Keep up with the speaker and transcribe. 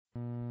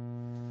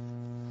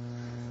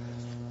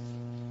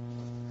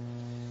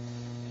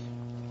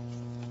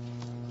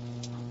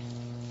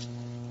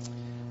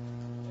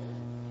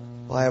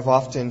Well, I have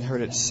often heard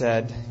it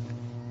said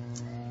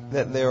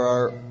that there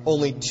are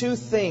only two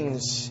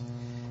things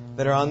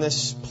that are on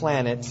this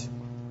planet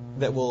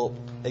that will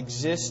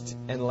exist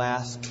and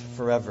last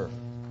forever.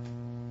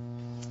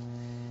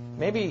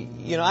 Maybe,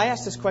 I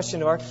asked this question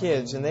to our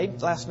kids, and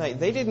last night,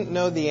 they didn't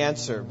know the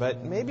answer,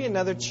 but maybe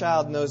another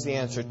child knows the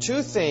answer.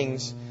 Two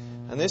things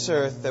on this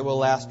earth that will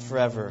last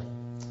forever.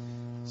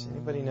 Does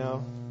anybody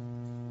know?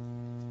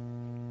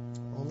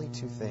 Only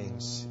two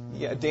things.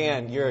 Yeah,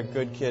 Dan, you're a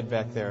good kid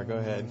back there. Go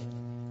ahead.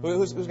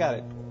 Who's got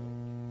it?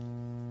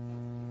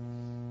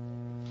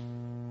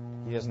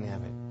 He doesn't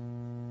have it.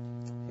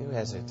 Who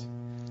has it?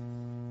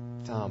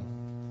 Tom.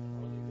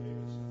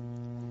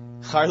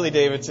 Harley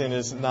Davidson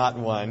is not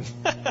one.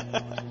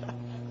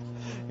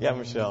 Yeah,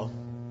 Michelle.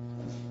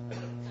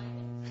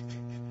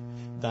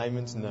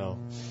 Diamonds, no.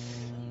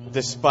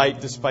 Despite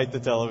the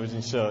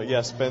television show.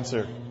 Yes,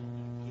 Spencer.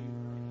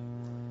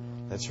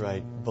 That's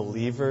right.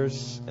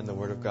 Believers and the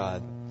Word of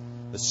God.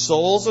 The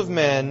souls of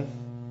men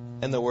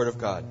and the Word of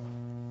God.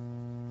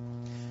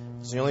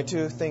 It's the only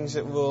two things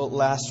that will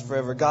last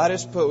forever. God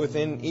has put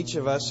within each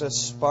of us a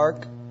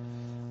spark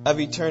of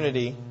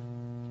eternity.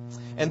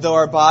 And though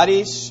our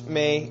bodies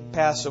may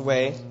pass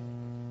away,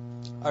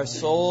 our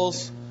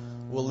souls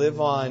will live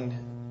on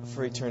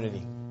for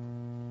eternity.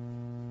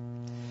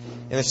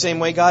 In the same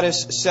way, God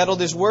has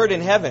settled His Word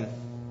in heaven.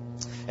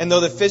 And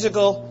though the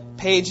physical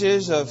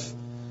pages of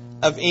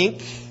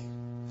ink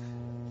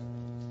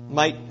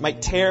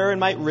might tear and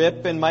might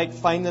rip and might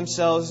find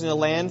themselves in a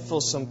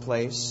landfill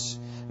someplace,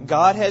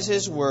 God has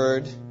His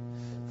Word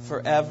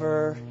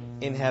forever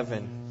in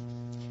heaven.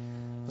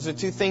 Those are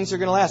two things that are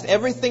going to last.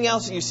 Everything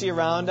else that you see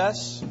around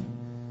us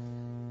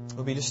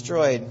will be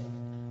destroyed.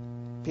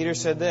 Peter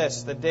said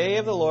this, "The day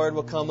of the Lord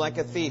will come like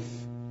a thief,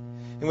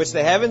 in which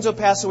the heavens will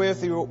pass away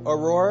with a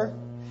roar,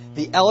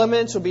 the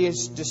elements will be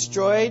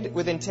destroyed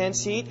with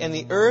intense heat, and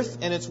the earth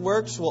and its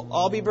works will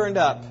all be burned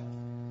up."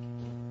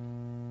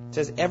 It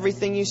says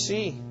everything you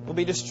see will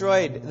be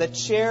destroyed. The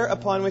chair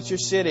upon which you're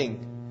sitting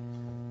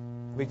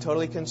will be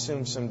totally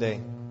consumed someday.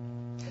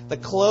 The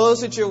clothes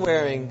that you're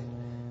wearing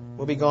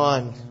will be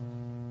gone.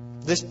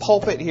 This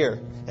pulpit here,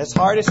 as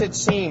hard as it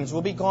seems,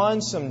 will be gone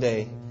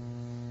someday.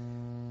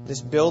 This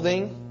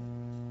building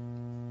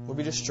will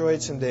be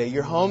destroyed someday.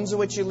 Your homes in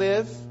which you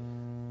live,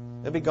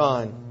 they'll be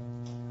gone.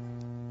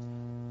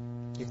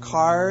 Your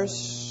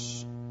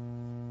cars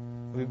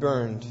will be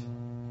burned.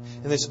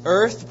 And this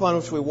earth upon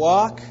which we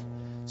walk,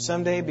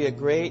 someday be a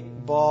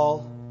great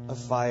ball of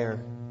fire.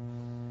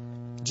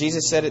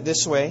 Jesus said it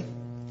this way,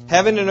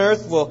 "Heaven and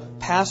earth will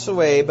pass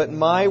away, but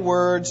my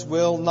words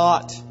will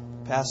not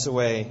pass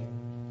away."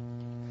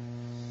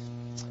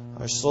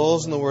 Our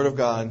souls and the Word of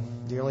God,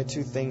 the only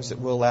two things that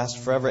will last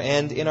forever.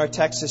 And in our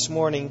text this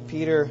morning,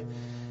 Peter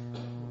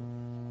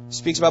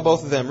speaks about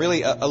both of them,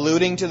 really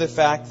alluding to the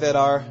fact that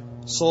our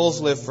souls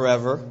live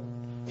forever,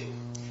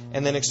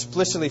 and then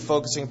explicitly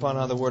focusing upon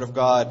how the Word of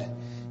God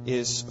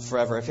is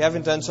forever. If you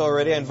haven't done so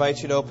already, I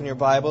invite you to open your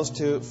Bibles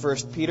to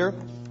 1 Peter.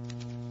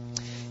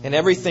 And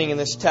everything in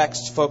this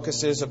text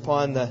focuses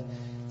upon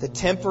the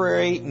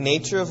temporary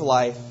nature of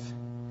life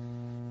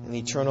and the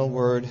eternal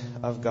Word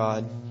of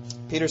God.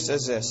 Peter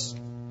says this,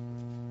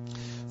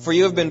 "For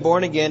you have been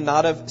born again,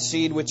 not of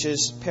seed which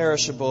is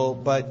perishable,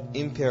 but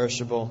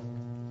imperishable.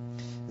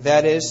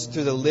 That is,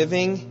 through the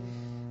living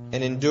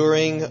and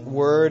enduring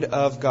Word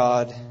of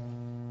God.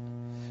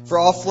 For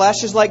all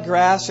flesh is like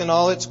grass, and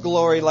all its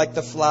glory like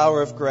the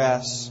flower of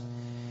grass.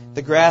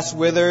 The grass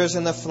withers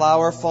and the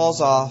flower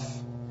falls off,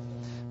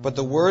 but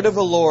the word of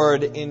the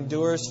Lord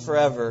endures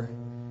forever."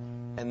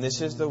 And this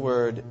is the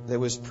word that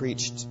was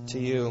preached to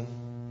you.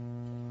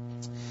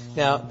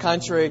 Now,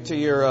 contrary to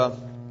your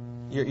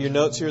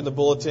notes here in the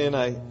bulletin,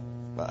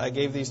 I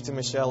gave these to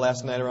Michelle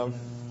last night around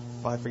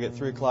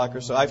 3 o'clock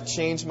or so. I've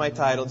changed my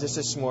title just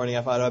this morning.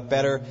 I thought a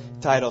better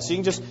title. So you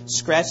can just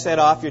scratch that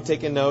off. You're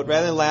taking note.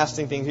 Rather than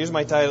lasting things, here's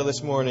my title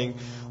this morning.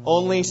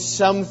 Only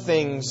some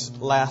things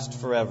last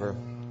forever.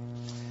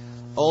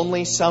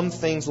 Only some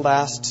things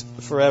last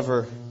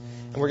forever.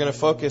 And we're going to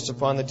focus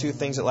upon the two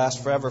things that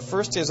last forever.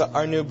 First is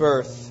our new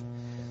birth.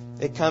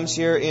 It comes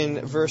here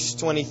in verse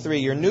 23.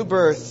 Your new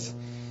birth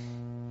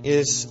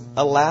is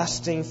a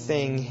lasting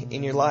thing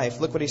in your life.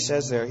 Look what he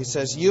says there. He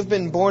says, "You've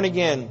been born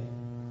again,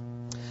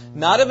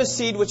 not of a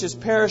seed which is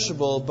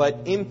perishable,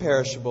 but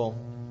imperishable.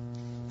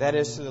 That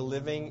is, to the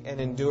living and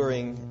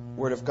enduring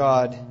Word of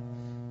God."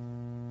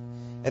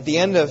 At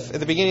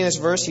the beginning of this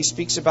verse, he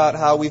speaks about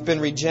how we've been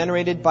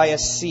regenerated by a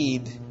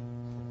seed.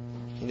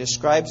 He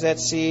describes that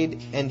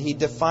seed, and he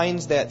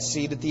defines that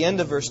seed at the end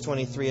of verse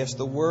 23 as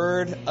the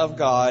Word of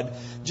God.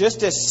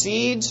 Just as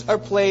seeds are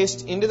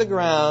placed into the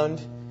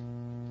ground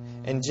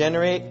and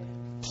generate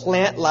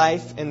plant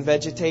life and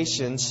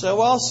vegetation,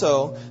 so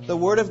also the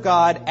Word of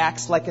God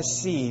acts like a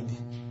seed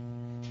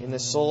in the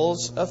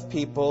souls of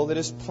people that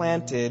is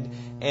planted,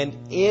 and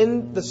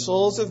in the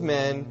souls of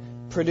men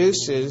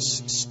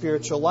produces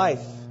spiritual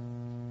life.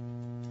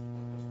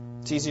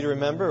 It's easy to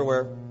remember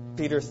where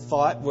Peter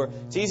thought,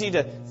 it's easy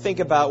to think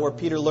about where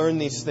Peter learned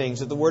these things,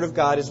 that the Word of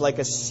God is like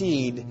a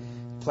seed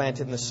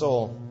planted in the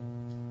soul.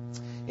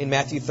 In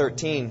Matthew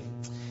 13,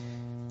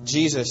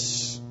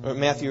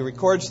 Matthew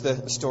records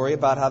the story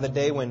about how the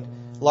day when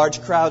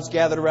large crowds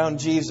gathered around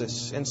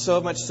Jesus, and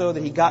so much so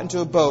that he got into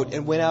a boat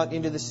and went out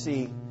into the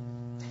sea.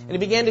 And he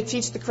began to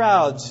teach the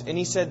crowds, and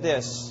he said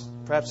this.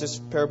 Perhaps this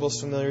parable is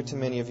familiar to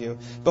many of you.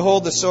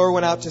 Behold, the sower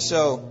went out to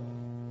sow.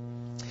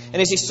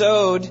 And as he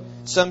sowed,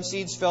 some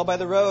seeds fell by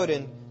the road,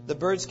 and the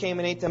birds came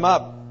and ate them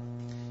up.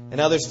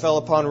 And others fell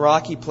upon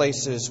rocky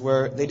places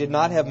where they did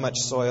not have much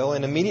soil,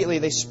 and immediately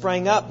they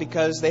sprang up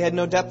because they had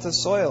no depth of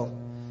soil.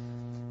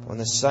 When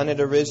the sun had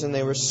arisen,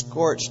 they were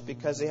scorched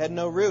because they had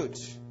no root.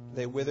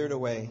 They withered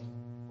away.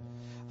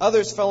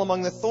 Others fell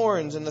among the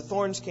thorns, and the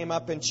thorns came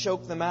up and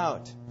choked them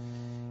out.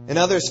 And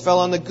others fell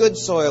on the good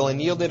soil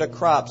and yielded a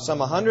crop, some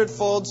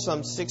 100-fold,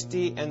 some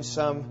 60, and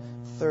some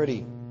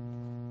 30.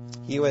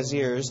 He who has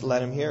ears,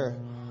 let him hear.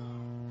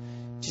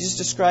 Jesus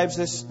describes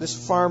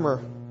this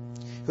farmer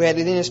who had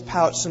in his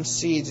pouch some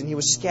seeds, and he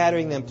was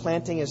scattering them,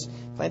 planting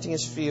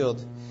his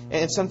field.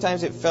 And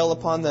sometimes it fell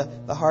upon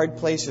the hard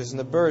places, and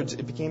the birds,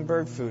 it became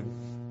bird food.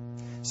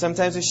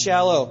 Sometimes a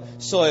shallow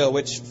soil,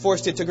 which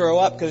forced it to grow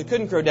up because it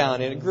couldn't grow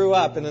down, and it grew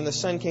up, and then the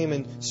sun came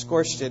and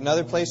scorched it. In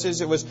other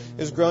places, it was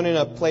grown in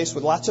a place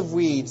with lots of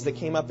weeds that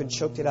came up and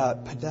choked it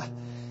out. But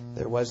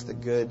there was the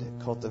good,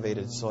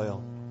 cultivated soil,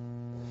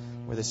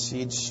 where the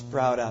seeds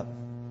sprout up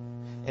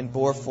and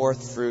bore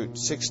forth fruit,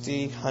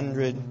 60,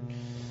 100,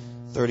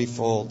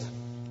 30-fold.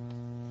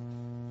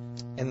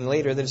 And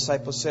later the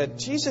disciples said,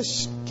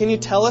 Jesus, can you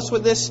tell us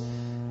what this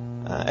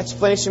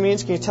explanation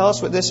means? Can you tell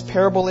us what this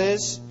parable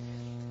is?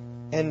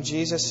 And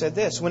Jesus said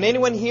this, when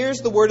anyone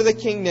hears the word of the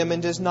kingdom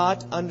and does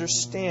not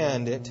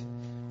understand it,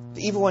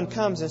 the evil one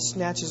comes and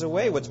snatches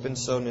away what's been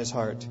sown in his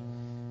heart.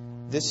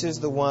 This is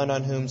the one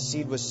on whom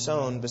seed was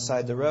sown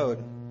beside the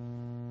road.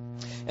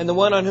 And the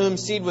one on whom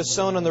seed was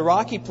sown on the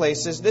rocky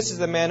places, this is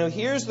the man who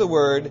hears the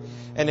word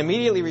and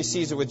immediately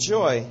receives it with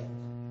joy.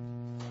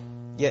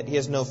 Yet he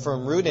has no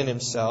firm root in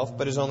himself,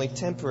 but is only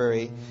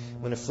temporary.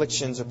 When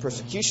afflictions or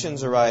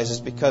persecutions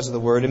arises because of the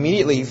word,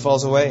 immediately he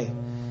falls away.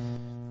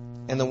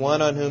 And the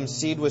one on whom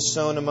seed was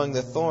sown among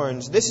the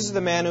thorns, this is the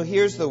man who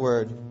hears the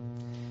word.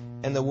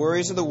 And the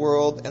worries of the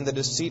world and the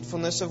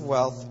deceitfulness of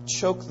wealth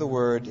choke the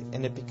word,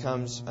 and it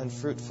becomes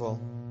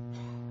unfruitful.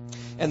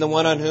 And the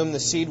one on whom the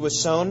seed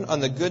was sown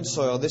on the good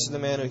soil, this is the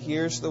man who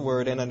hears the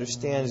word and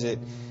understands it,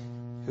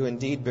 who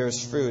indeed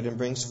bears fruit and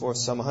brings forth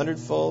some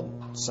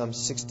 100-fold, some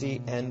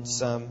 60, and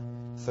some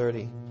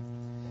 30.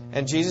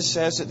 And Jesus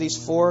says that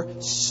these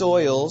 4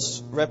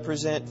 soils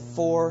represent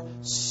 4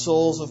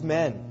 souls of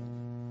men.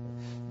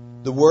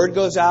 The word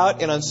goes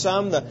out, and on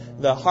some,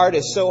 the heart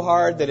is so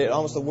hard that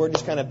the word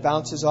just kind of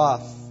bounces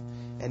off,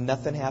 and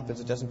nothing happens.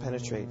 It doesn't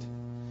penetrate.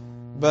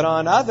 But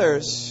on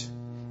others,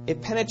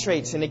 it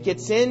penetrates, and it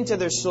gets into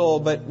their soul,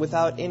 but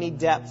without any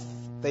depth.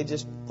 They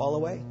just fall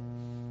away.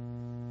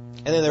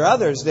 And then there are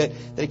others that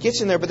it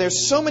gets in there, but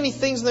there's so many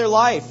things in their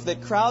life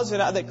that crowds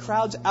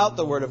out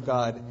the Word of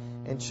God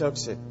and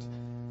chokes it.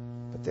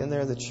 But then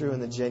there are the true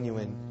and the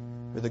genuine,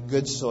 or the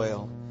good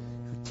soil,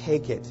 who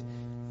take it,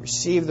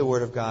 receive the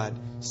Word of God,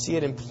 see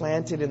it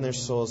implanted in their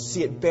souls,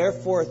 see it bear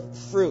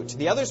forth fruit.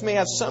 The others may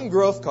have some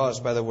growth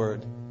caused by the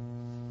Word,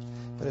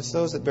 but it's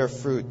those that bear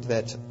fruit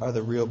that are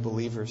the real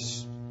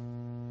believers.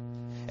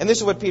 And this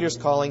is what Peter's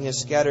calling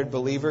his scattered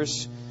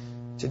believers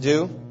to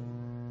do.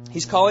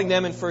 He's calling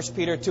them in 1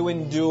 Peter to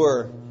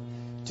endure,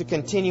 to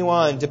continue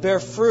on, to bear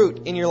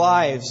fruit in your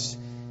lives,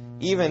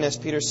 even, as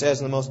Peter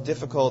says, in the most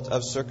difficult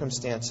of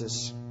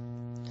circumstances.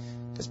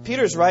 Because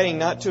Peter's writing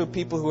not to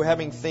people who are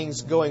having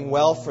things going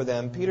well for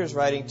them. Peter's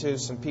writing to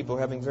some people who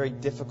are having very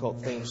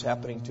difficult things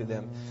happening to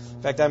them.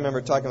 In fact, I remember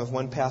talking with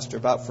one pastor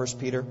about 1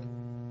 Peter,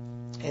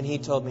 and he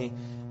told me,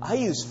 I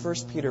use 1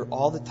 Peter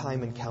all the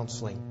time in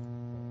counseling.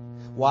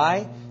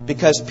 Why?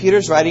 Because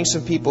Peter's writing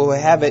some people who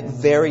have it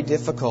very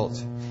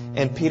difficult.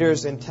 And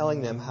Peter's then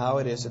telling them how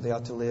it is that they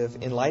ought to live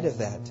in light of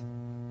that.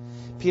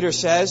 Peter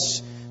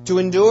says to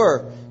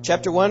endure.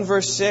 Chapter 1,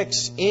 verse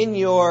 6, in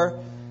your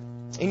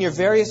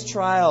various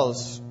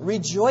trials,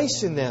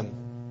 rejoice in them.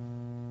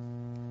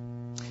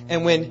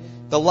 And when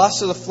the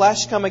lusts of the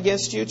flesh come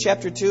against you,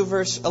 chapter 2,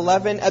 verse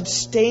 11,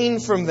 abstain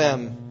from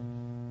them.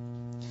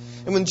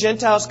 And when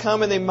Gentiles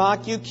come and they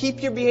mock you,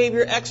 keep your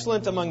behavior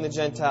excellent among the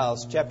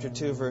Gentiles, chapter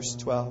 2, verse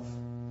 12.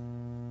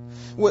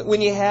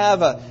 When you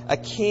have a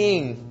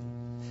king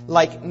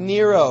like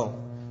Nero,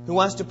 who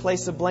wants to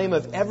place the blame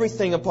of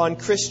everything upon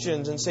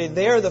Christians and say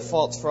they're the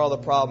faults for all the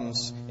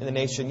problems in the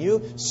nation,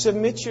 you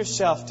submit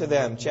yourself to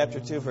them. Chapter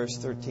 2, verse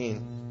 13.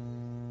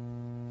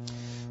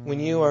 When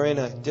you are in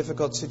a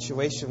difficult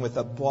situation with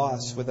a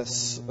boss, with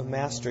a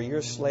master, you're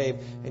a slave,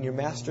 and your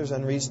master is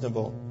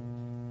unreasonable,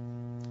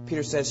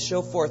 Peter says,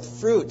 show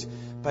forth fruit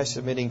by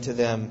submitting to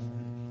them.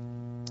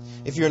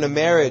 If you're in a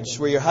marriage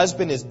where your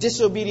husband is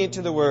disobedient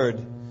to the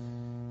word,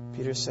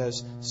 Peter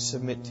says,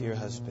 submit to your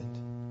husband.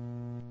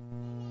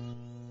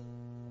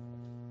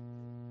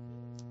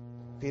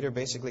 Peter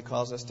basically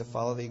calls us to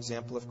follow the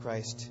example of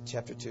Christ.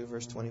 Chapter 2,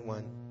 verse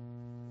 21.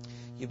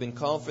 You've been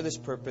called for this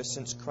purpose,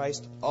 since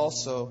Christ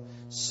also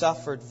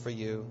suffered for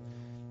you,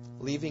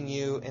 leaving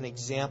you an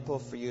example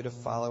for you to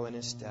follow in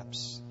His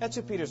steps. That's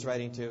who Peter's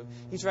writing to.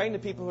 He's writing to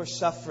people who are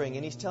suffering,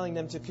 and he's telling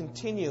them to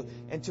continue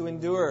and to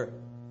endure.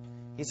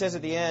 He says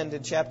at the end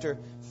in chapter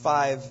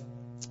 5,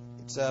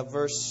 it's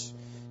verse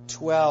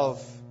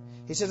 12,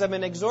 he says, I've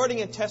been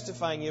exhorting and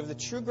testifying you of the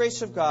true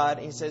grace of God.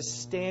 And he says,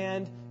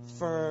 stand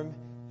firm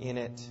in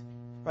it.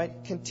 Right?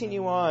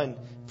 Continue on.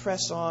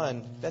 Press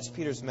on. That's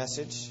Peter's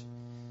message.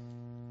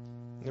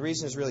 And the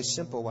reason is really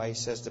simple why he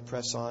says to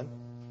press on.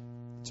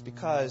 It's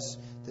because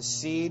the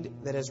seed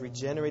that has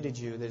regenerated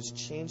you, that has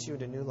changed you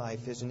into new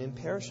life, is an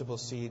imperishable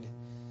seed.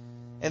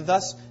 And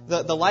thus,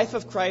 the life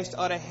of Christ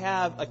ought to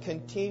have a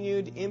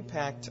continued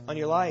impact on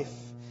your life.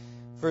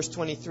 Verse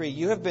 23,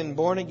 you have been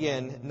born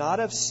again, not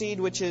of seed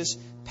which is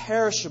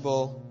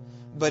perishable,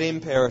 but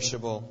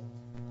imperishable.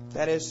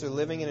 That is, through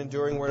living and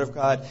enduring Word of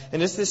God.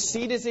 And as this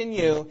seed is in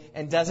you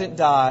and doesn't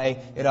die,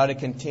 it ought to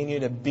continue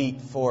to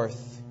beat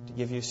forth, to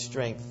give you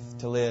strength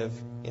to live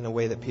in a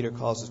way that Peter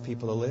calls his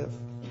people to live.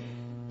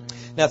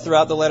 Now,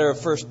 throughout the letter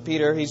of 1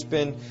 Peter, he's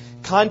been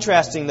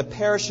contrasting the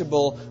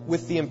perishable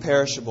with the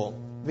imperishable,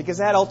 because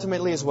that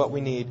ultimately is what we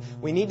need.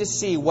 We need to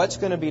see what's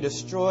going to be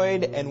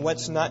destroyed and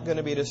what's not going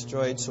to be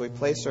destroyed, so we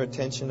place our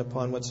attention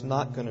upon what's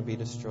not going to be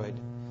destroyed.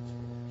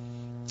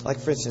 Like,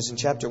 for instance, in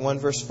chapter 1,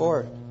 verse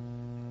 4,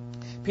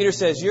 Peter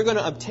says, you're going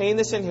to obtain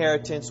this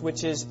inheritance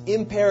which is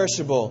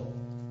imperishable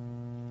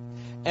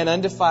and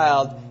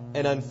undefiled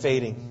and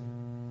unfading.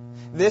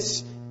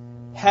 This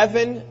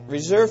heaven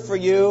reserved for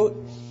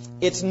you,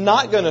 it's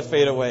not going to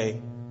fade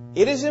away.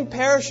 It is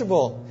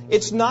imperishable.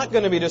 It's not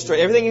going to be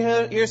destroyed. Everything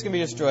here is going to be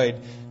destroyed.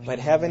 But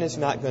heaven is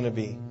not going to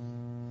be.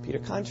 Peter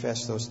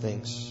contrasts those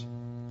things.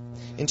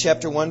 In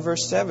chapter 1,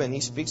 verse 7, he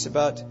speaks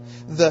about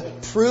the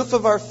proof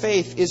of our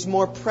faith is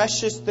more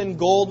precious than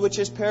gold which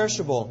is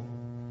perishable.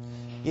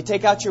 You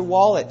take out your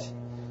wallet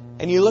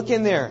and you look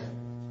in there.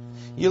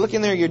 You look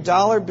in there, your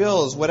dollar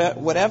bills,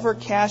 whatever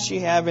cash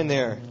you have in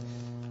there.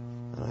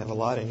 I don't have a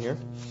lot in here.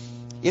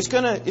 It's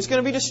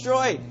gonna be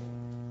destroyed.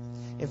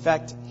 In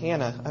fact,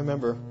 Hannah, I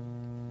remember,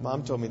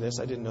 Mom told me this.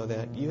 I didn't know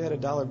that. You had a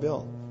dollar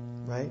bill,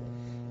 right?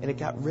 And it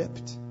got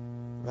ripped,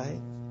 right?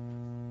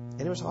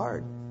 And it was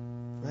hard,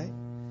 right?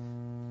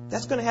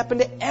 That's going to happen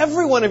to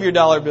every one of your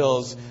dollar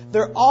bills.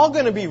 They're all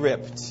going to be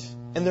ripped,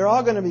 and they're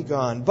all going to be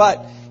gone.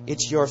 But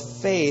it's your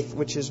faith,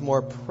 which is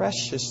more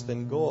precious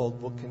than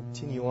gold, will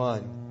continue on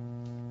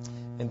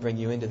and bring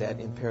you into that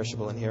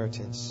imperishable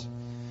inheritance.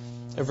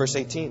 In verse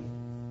 18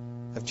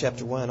 of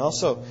chapter 1,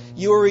 also,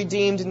 you are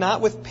redeemed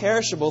not with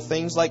perishable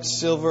things like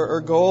silver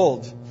or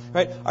gold.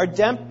 Right?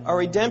 Our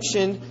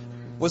redemption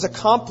was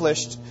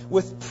accomplished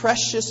with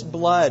precious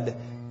blood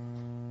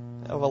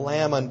of a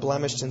lamb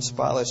unblemished and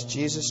spotless,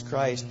 Jesus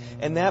Christ.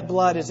 And that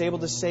blood is able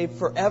to save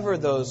forever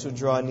those who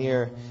draw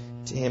near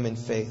to Him in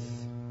faith.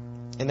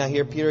 And now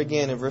here Peter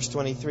again in verse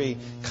 23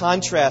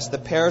 contrasts the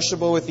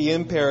perishable with the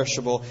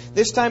imperishable.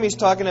 This time he's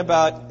talking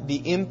about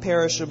the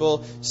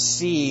imperishable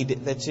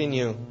seed that's in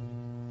you.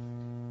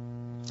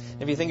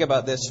 If you think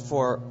about this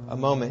for a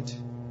moment,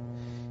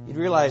 you'd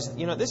realize,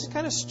 this is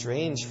kind of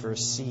strange for a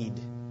seed.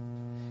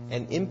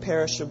 An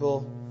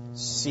imperishable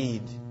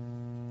seed.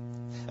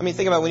 I mean,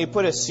 think about when you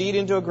put a seed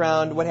into a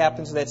ground, what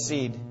happens to that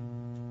seed?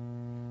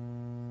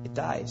 It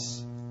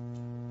dies.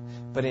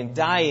 But in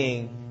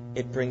dying,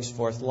 it brings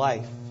forth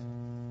life.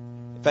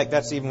 In fact,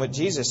 that's even what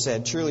Jesus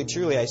said. Truly,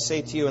 truly, I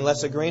say to you,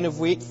 unless a grain of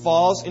wheat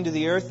falls into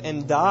the earth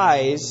and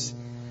dies,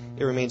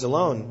 it remains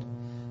alone.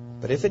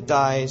 But if it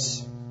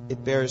dies,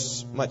 it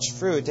bears much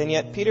fruit. And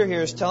yet Peter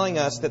here is telling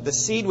us that the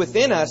seed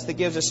within us that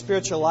gives us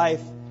spiritual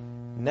life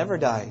never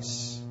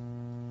dies.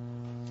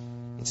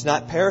 It's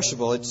not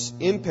perishable, it's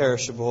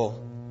imperishable.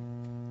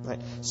 Right?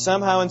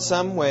 Somehow, in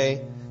some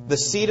way, the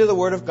seed of the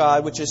Word of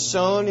God, which is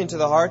sown into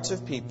the hearts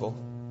of people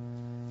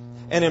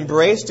and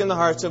embraced in the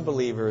hearts of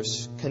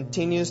believers,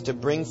 continues to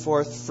bring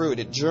forth fruit.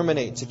 It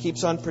germinates. It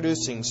keeps on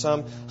producing,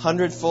 some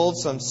 100-fold,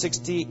 some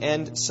 60,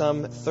 and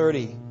some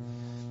 30.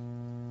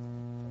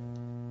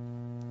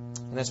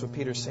 And that's what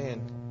Peter's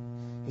saying.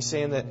 He's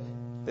saying that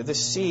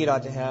this seed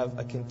ought to have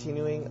a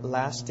continuing,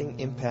 lasting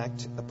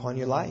impact upon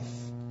your life.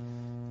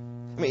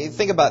 I mean,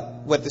 think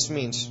about what this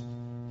means.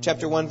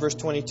 Chapter 1, verse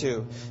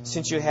 22.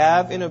 Since you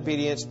have in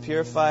obedience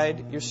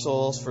purified your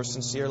souls for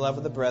sincere love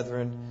of the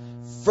brethren,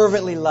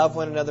 fervently love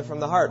one another from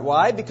the heart.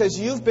 Why? Because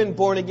you've been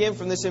born again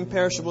from this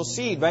imperishable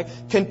seed, right?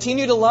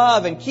 Continue to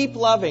love and keep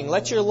loving.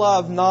 Let your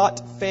love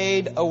not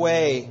fade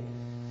away.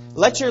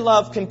 Let your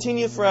love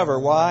continue forever.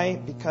 Why?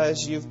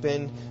 Because you've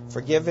been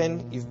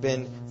forgiven. You've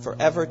been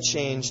forever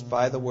changed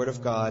by the Word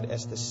of God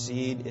as the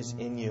seed is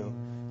in you,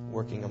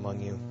 working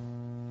among you.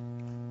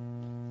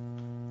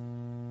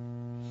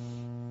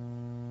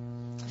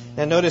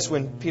 Now notice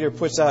when Peter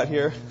puts out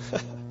here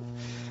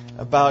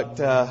about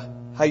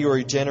how you were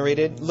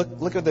regenerated.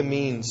 Look at the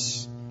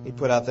means he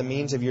put out, the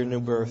means of your new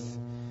birth.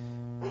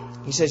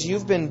 He says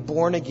you've been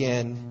born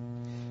again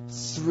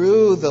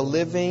through the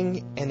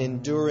living and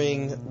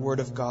enduring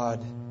Word of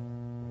God.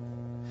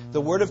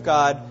 The Word of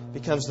God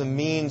becomes the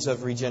means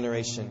of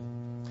regeneration.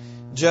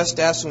 Just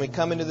as when we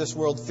come into this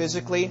world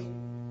physically,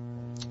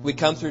 we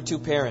come through two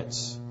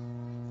parents.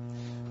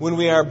 When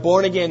we are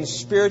born again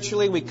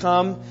spiritually, we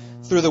come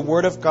through the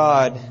Word of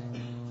God.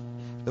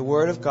 The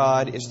Word of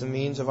God is the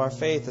means of our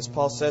faith. As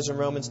Paul says in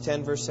Romans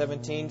 10, verse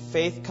 17,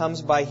 faith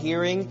comes by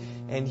hearing,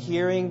 and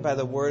hearing by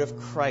the Word of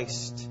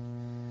Christ.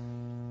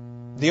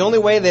 The only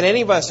way that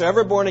any of us are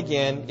ever born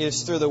again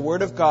is through the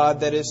Word of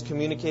God that is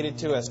communicated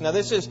to us. Now,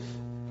 this is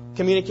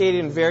communicated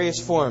in various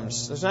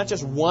forms. There's not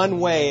just one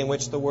way in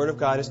which the Word of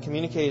God is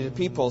communicated to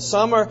people.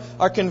 Some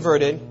are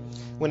converted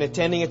when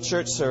attending a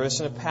church service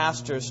and a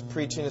pastor is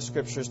preaching the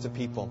Scriptures to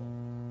people.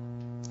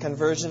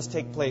 Conversions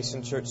take place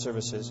in church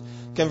services.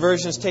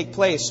 Conversions take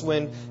place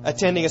when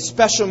attending a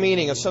special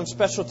meeting of some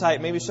special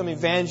type. Maybe some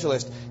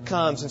evangelist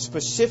comes and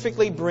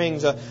specifically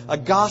brings a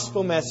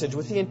gospel message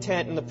with the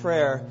intent and the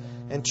prayer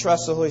and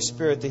trust the Holy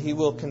Spirit that He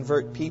will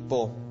convert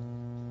people.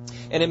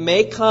 And it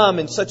may come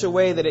in such a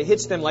way that it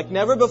hits them like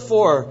never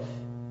before,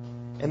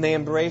 and they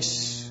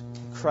embrace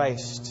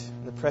Christ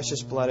and the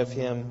precious blood of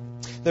Him.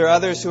 There are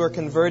others who are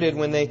converted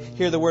when they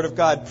hear the Word of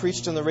God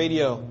preached on the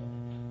radio.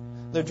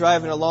 They're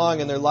driving along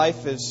and their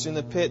life is in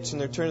the pits,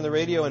 and they're turning the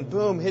radio and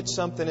boom, hits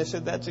something. They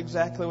said, that's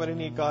exactly what I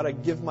need, God. I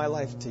give my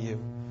life to You.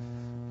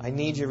 I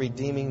need Your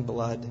redeeming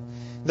blood.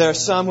 There are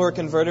some who are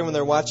converted when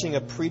they're watching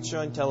a preacher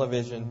on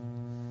television.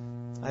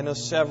 I know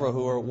several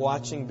who are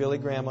watching Billy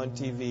Graham on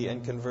TV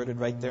and converted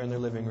right there in their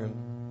living room.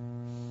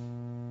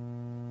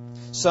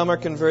 Some are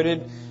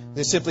converted,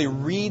 they simply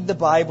read the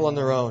Bible on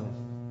their own.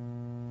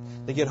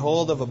 They get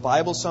hold of a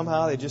Bible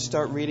somehow, they just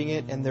start reading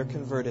it, and they're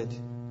converted.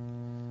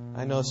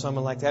 I know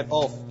someone like that.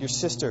 Oh, your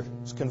sister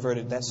was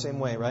converted that same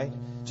way, right?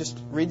 Just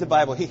read the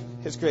Bible.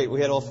 It's great.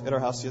 We had Ulf at our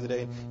house the other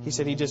day. He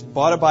said he just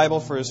bought a Bible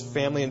for his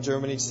family in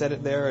Germany, set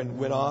it there, and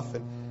went off.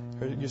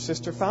 And your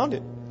sister found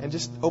it and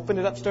just opened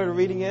it up, started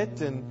reading it,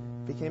 and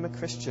became a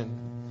Christian.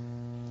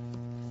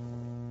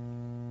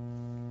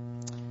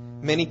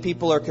 Many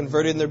people are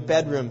converted in their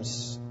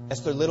bedrooms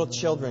as their little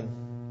children.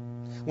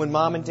 When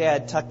mom and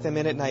dad tuck them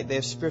in at night, they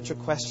have spiritual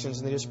questions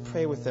and they just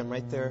pray with them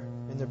right there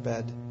in their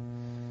bed.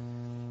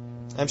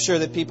 I'm sure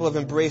that people have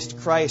embraced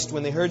Christ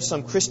when they heard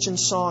some Christian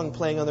song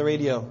playing on the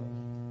radio.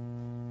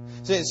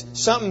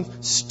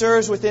 Something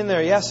stirs within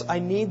there. Yes, I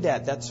need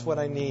that. That's what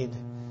I need.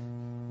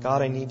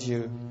 God, I need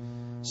You.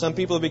 Some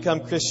people have become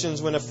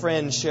Christians when a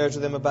friend shares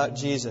with them about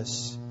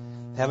Jesus,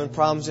 having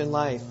problems in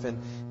life,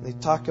 and they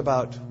talk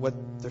about what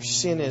their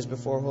sin is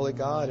before holy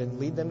God and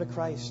lead them to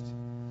Christ.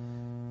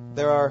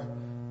 There are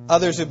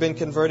others who have been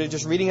converted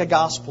just reading a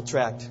gospel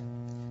tract.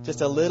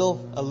 Just a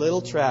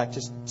little tract.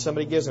 Just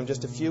somebody gives them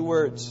just a few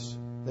words.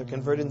 They're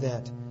converted in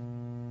that.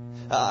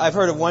 I've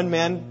heard of one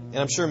man, and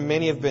I'm sure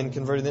many have been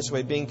converted this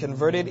way, being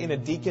converted in a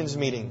deacon's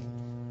meeting.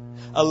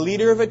 A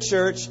leader of a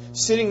church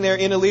sitting there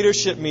in a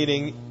leadership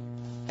meeting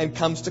and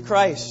comes to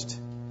Christ.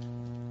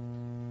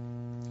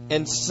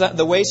 And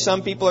the way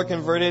some people are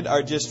converted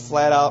are just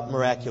flat out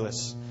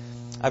miraculous.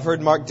 I've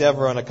heard Mark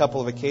Dever on a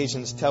couple of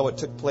occasions tell what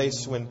took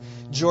place when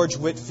George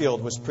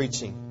Whitefield was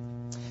preaching.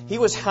 He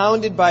was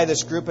hounded by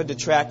this group of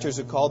detractors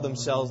who called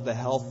themselves the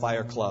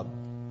Hellfire Club.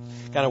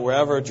 Kind of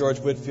wherever George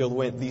Whitefield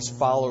went, these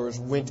followers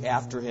went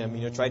after him,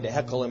 tried to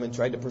heckle him and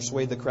tried to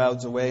persuade the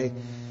crowds away.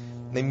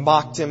 They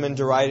mocked him and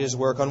derided his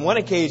work. On one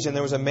occasion,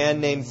 there was a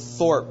man named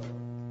Thorpe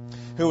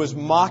who was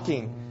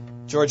mocking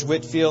George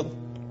Whitefield.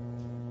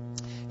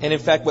 And in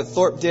fact, what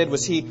Thorpe did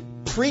was he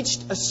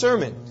preached a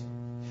sermon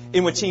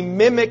in which he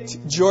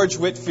mimicked George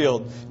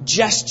Whitefield.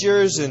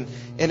 Gestures and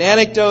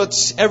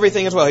anecdotes,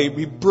 everything as well.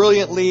 He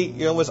brilliantly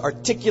was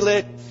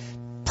articulate,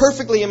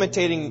 perfectly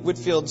imitating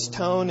Whitefield's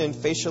tone and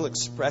facial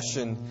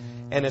expression.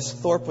 And as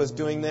Thorpe was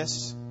doing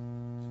this,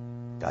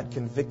 God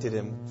convicted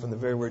him from the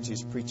very words he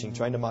was preaching,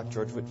 trying to mock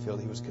George Whitefield.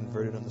 He was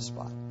converted on the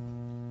spot.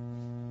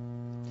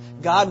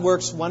 God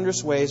works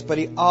wondrous ways, but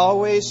He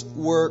always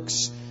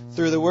works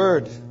through the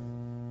Word.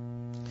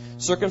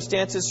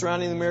 Circumstances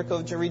surrounding the miracle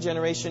of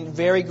regeneration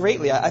vary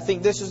greatly. I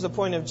think this is the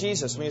point of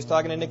Jesus when He was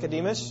talking to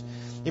Nicodemus.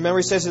 You remember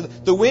He says,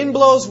 the wind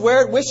blows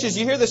where it wishes.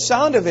 You hear the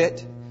sound of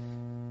it,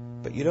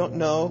 but you don't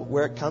know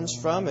where it comes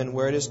from and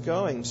where it is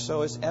going.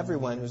 So is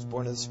everyone who's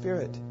born of the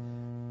Spirit.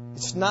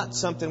 It's not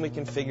something we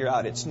can figure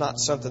out. It's not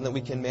something that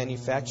we can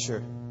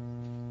manufacture.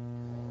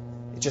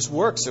 It just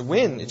works. The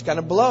wind, it kind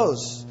of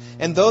blows.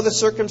 And though the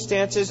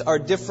circumstances are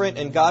different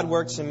and God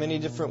works in many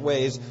different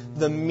ways,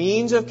 the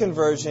means of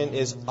conversion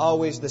is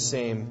always the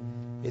same.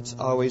 It's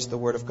always the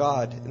Word of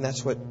God. And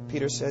that's what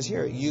Peter says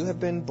here. You have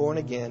been born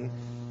again,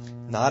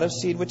 not of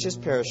seed which is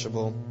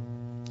perishable,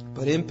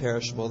 but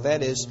imperishable.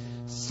 That is,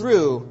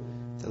 through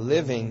the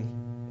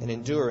living and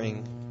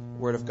enduring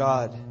Word of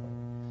God.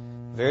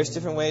 Various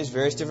different ways,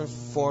 various different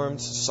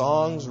forms,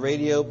 songs,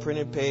 radio,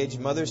 printed page,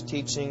 mother's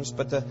teachings,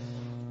 but the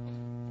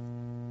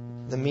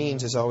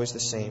means is always the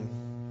same.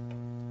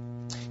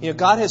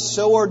 God has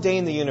so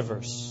ordained the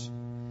universe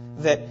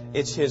that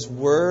it's His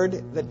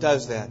Word that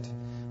does that.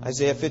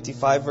 Isaiah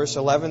 55 verse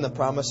 11, the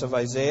promise of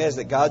Isaiah is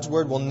that God's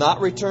Word will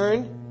not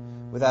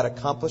return without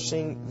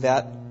accomplishing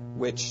that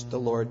which the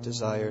Lord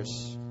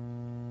desires.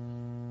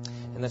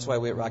 And that's why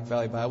we at Rock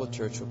Valley Bible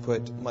Church will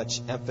put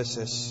much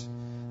emphasis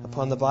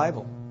upon the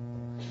Bible.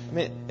 I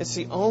mean, it's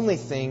the only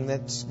thing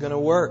that's going to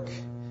work.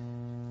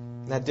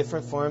 Not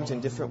different forms in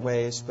different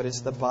ways, but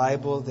it's the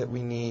Bible that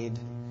we need.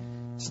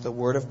 It's the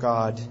Word of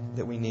God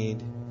that we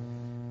need.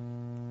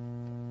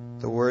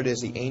 The Word is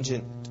the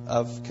agent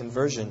of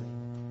conversion.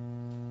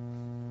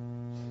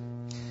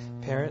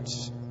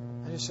 Parents,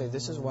 I just say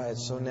this is why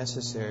it's so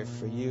necessary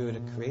for you to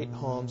create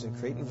homes and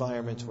create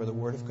environments where the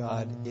Word of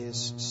God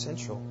is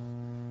central.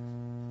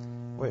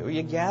 Where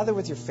you gather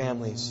with your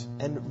families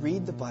and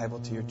read the Bible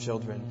to your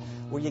children.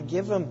 Where you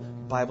give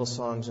them Bible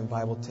songs and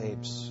Bible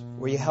tapes.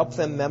 Where you help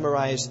them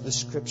memorize the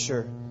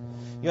Scripture.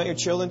 You want your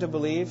children to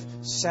believe?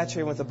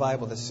 Saturate them with the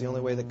Bible. That's the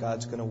only way that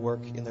God's going to work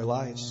in their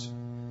lives.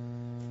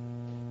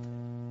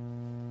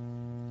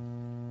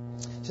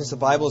 Since the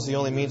Bible is the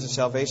only means of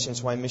salvation,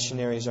 it's why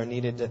missionaries are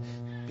needed to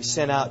be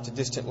sent out to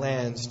distant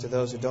lands to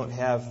those who don't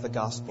have the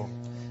gospel.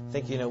 I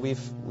think,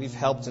 we've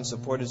helped and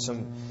supported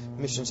some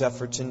missions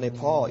efforts in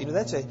Nepal.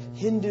 That's a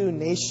Hindu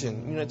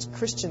nation. Its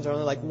Christians are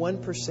only like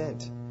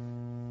 1%.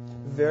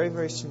 Very,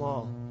 very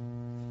small.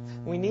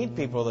 We need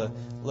people to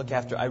look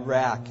after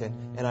Iraq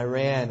and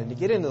Iran and to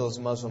get into those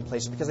Muslim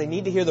places because they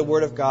need to hear the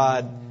Word of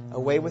God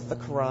away with the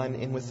Quran,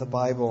 in with the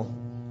Bible.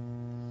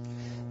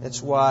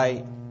 That's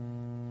why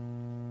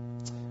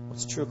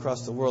what's true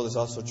across the world is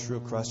also true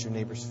across your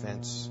neighbor's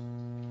fence.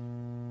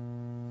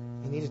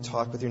 You need to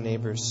talk with your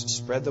neighbors.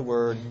 Spread the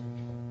word.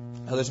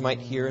 Others might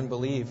hear and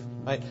believe.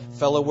 Right?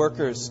 Fellow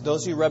workers,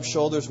 those you rub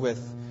shoulders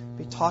with,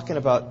 be talking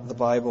about the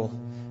Bible.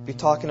 Be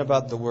talking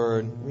about the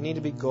Word. We need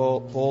to be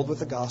bold with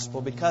the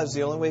gospel because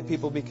the only way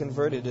people be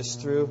converted is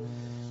through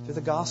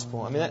the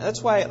gospel. I mean,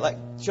 that's why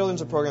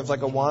children's programs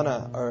like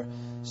Awana are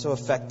so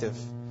effective.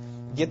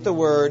 Get the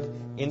Word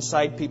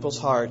inside people's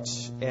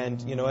hearts,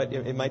 and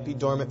it might be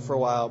dormant for a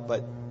while,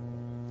 but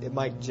it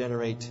might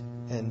generate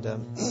and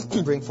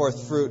bring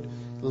forth fruit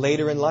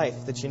later in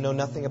life that you know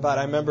nothing about.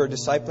 I remember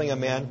discipling a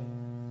man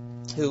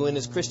who in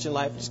his Christian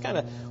life was kind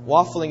of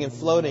waffling and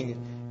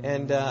floating.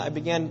 And I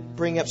began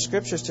bringing up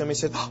scriptures to him. He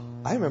said,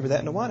 I remember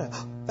that in Awana.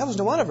 That was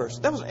an Awana verse.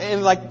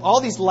 And all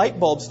these light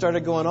bulbs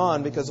started going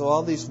on because of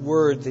all these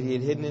words that he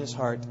had hidden in his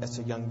heart as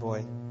a young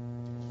boy.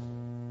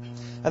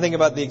 I think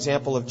about the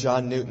example of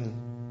John Newton,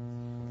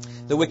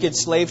 the wicked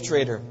slave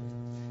trader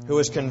who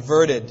was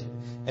converted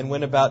and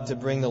went about to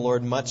bring the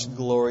Lord much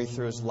glory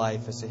through his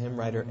life as a hymn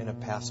writer and a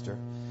pastor.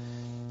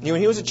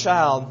 When he was a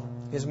child,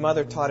 his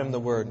mother taught him the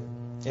Word.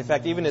 In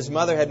fact, even his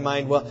mother had in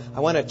mind, I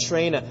want to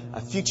train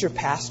a future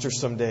pastor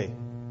someday.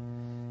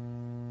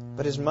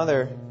 But his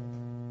mother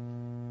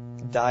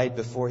died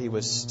before he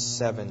was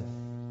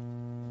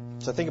 7.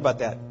 So think about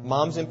that.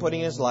 Mom's inputting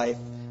in his life.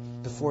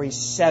 Before he's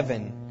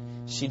 7,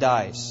 she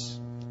dies.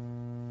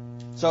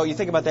 So you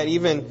think about that.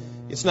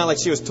 It's not like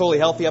she was totally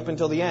healthy up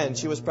until the end.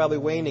 She was probably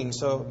waning.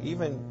 So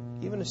even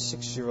a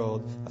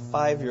 6-year-old, a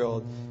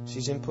 5-year-old,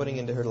 she's inputting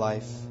into her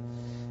life.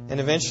 And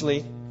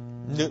eventually,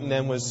 Newton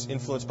then was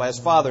influenced by his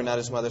father, not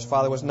his mother. His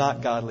father was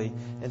not godly,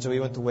 and so he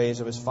went the ways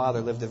of his father,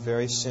 lived a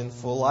very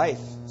sinful life,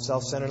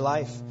 self-centered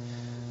life.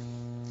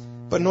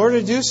 But in order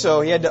to do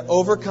so, he had to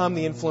overcome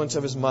the influence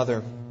of his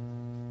mother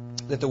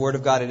that the Word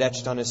of God had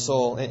etched on his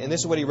soul. And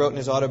this is what he wrote in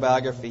his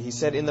autobiography. He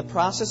said, in the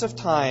process of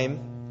time,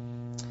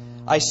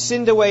 I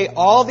sinned away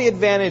all the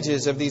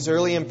advantages of these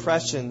early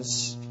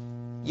impressions,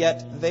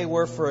 yet they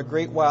were for a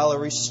great while a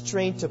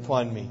restraint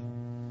upon me.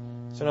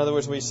 So in other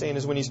words, what he's saying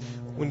is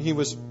when he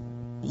was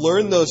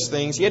learned those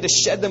things, he had to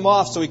shed them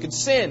off so he could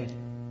sin.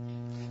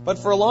 But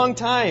for a long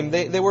time,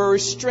 they were a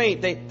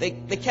restraint.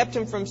 They kept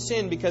him from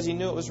sin because he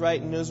knew it was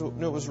right and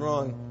knew it was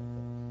wrong.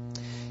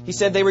 He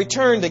said they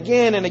returned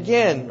again and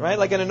again, right?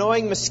 Like an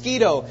annoying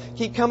mosquito.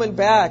 Keep coming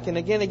back and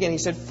again. He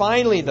said,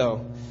 finally,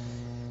 though,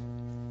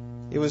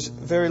 it was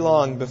very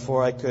long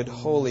before I could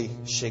wholly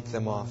shake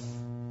them off.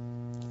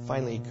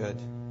 Finally, he could.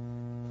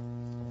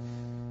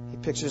 He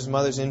pictures his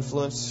mother's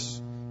influence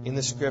in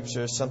the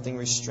Scripture as something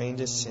restrained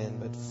his sin.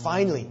 But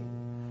finally,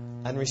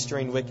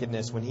 unrestrained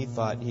wickedness when he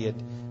thought he had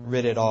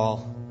rid it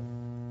all.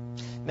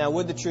 Now,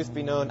 would the truth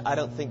be known, I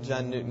don't think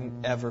John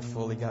Newton ever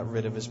fully got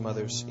rid of his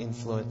mother's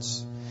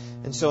influence.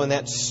 And so in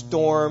that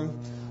storm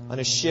on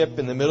a ship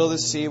in the middle of the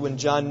sea, when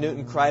John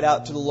Newton cried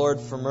out to the Lord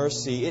for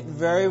mercy, it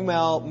very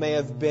well may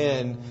have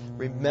been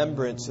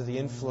remembrance of the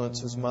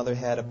influence his mother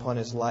had upon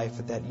his life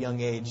at that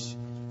young age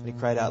when he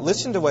cried out.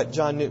 Listen to what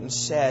John Newton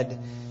said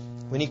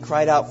when he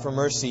cried out for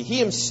mercy. He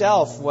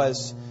himself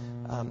was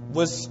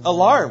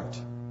alarmed.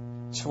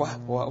 So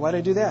why did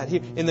I do that?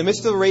 In the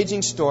midst of a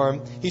raging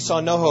storm, he saw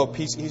no hope.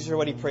 Here's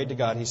what he prayed to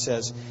God. He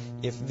says,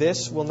 if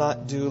this will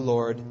not do,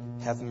 Lord,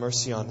 have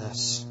mercy on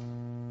us.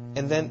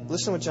 And then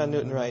listen what John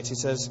Newton writes. He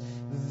says,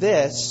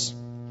 this,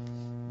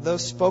 though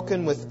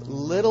spoken with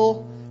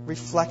little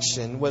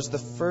reflection, was the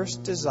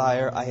first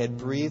desire I had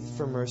breathed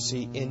for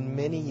mercy in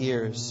many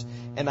years,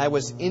 and I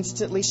was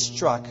instantly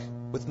struck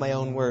with my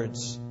own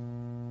words.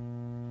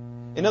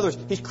 In other words,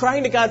 he's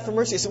crying to God for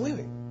mercy. He said,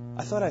 wait,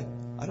 I thought I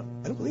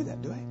don't believe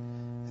that, do I?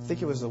 I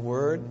think it was the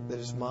word that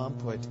his mom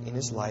put in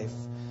his life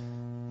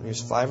when he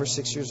was 5 or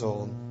 6 years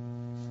old.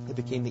 It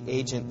became the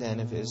agent then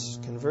of his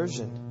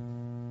conversion.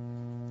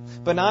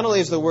 But not only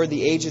is the Word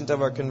the agent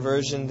of our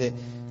conversion, the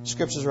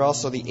Scriptures are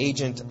also the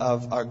agent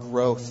of our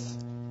growth.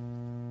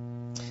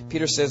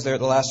 Peter says there at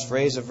the last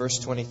phrase of verse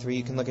 23,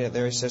 you can look at it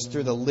there, he says,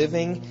 through the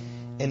living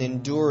and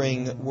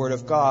enduring Word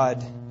of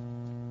God.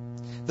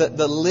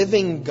 The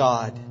living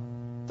God,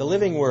 the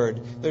living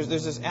Word. There's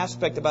this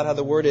aspect about how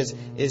the Word has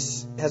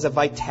a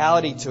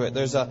vitality to it.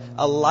 There's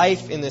a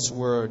life in this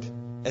Word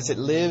as it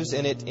lives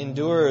and it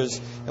endures.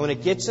 And when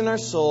it gets in our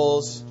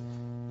souls,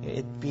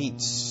 it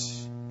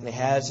beats and it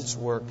has its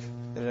work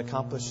that it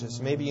accomplishes.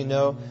 Maybe you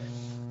know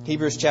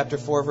Hebrews chapter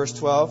 4, verse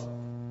 12.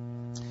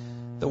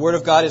 The Word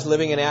of God is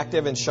living and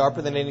active and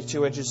sharper than any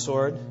two-edged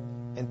sword,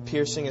 and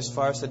piercing as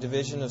far as the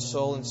division of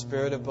soul and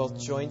spirit, of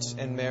both joints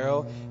and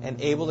marrow,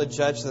 and able to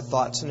judge the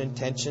thoughts and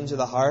intentions of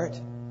the heart.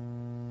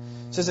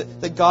 It says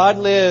that God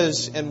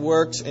lives and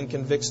works and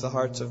convicts the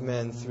hearts of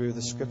men through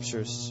the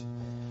Scriptures.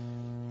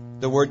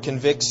 The Word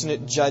convicts and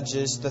it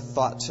judges the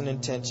thoughts and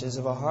intentions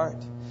of a heart.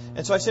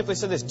 And so I simply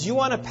said this: do you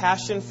want a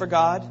passion for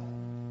God?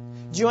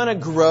 Do you want to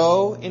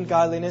grow in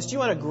godliness? Do you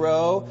want to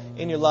grow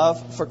in your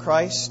love for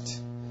Christ?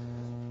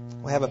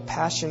 Well, have a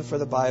passion for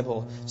the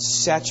Bible.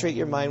 Saturate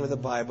your mind with the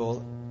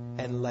Bible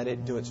and let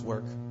it do its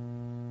work.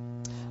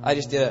 I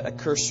just did a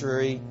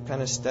cursory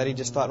kind of study,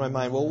 just thought in my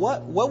mind, well,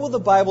 what will the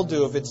Bible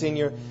do if it's in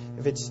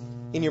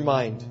your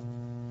mind?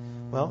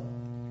 Well,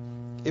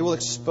 it will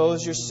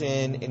expose your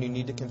sin, and you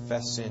need to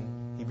confess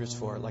sin. Hebrews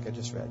 4, like I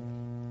just read.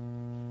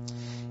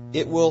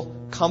 It will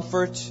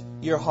comfort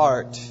your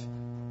heart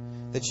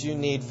that you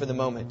need for the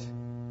moment.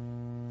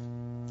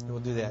 It will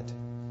do that.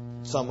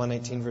 Psalm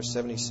 119, verse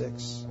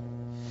 76.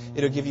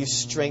 It'll give you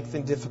strength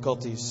in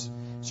difficulties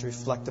to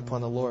reflect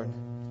upon the Lord.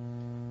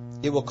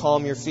 It will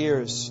calm your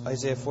fears.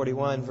 Isaiah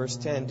 41, verse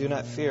 10. Do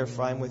not fear,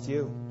 for I am with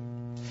you.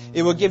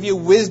 It will give you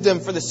wisdom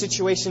for the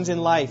situations in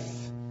life.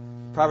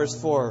 Proverbs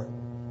 4.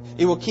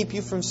 It will keep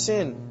you from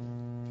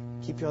sin.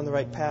 Keep you on the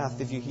right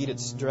path if you heed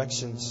its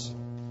directions.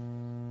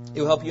 It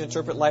will help you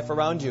interpret life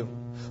around you.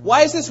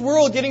 Why is this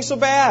world getting so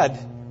bad?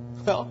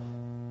 Well,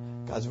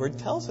 God's Word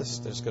tells us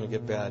that it's going to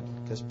get bad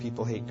because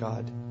people hate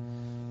God.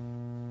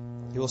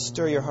 It will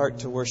stir your heart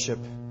to worship,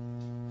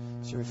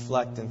 to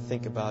reflect and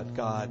think about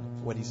God,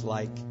 what He's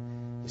like.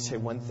 You say,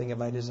 one thing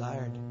have I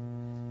desired,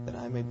 that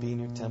I may be in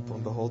your temple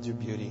and behold your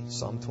beauty.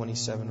 Psalm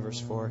 27, verse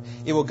 4.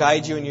 It will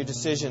guide you in your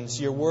decisions.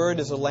 Your Word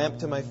is a lamp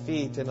to my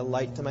feet and a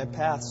light to my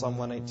path. Psalm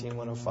 119,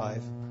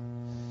 105.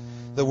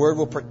 The Word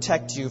will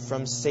protect you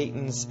from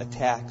Satan's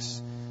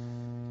attacks.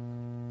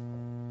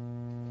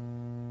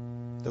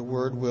 The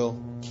Word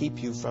will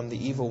keep you from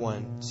the evil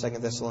one. 2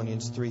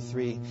 Thessalonians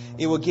 3:3.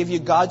 It will give you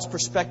God's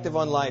perspective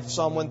on life.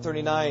 Psalm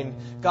 139.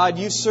 God,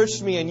 you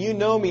searched me and you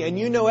know me and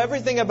you know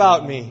everything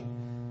about me.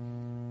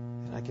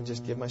 And I can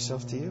just give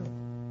myself to you.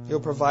 He'll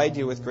provide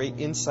you with great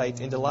insight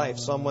into life.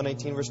 Psalm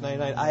 119, verse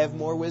 99. I have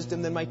more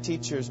wisdom than my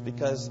teachers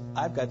because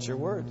I've got your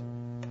Word.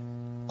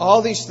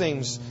 All these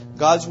things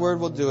God's Word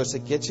will do as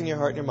it gets in your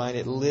heart and your mind.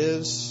 It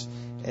lives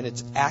and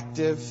it's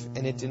active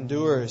and it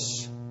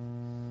endures.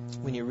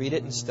 When you read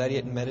it and study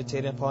it and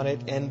meditate upon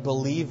it and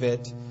believe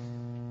it,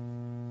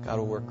 God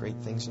will work great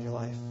things in your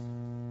life.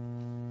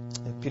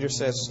 And Peter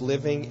says,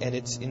 living and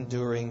it's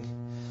enduring.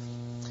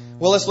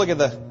 Well, let's look at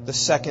the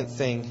second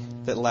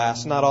thing that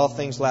lasts. Not all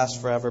things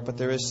last forever, but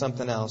there is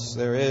something else.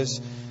 There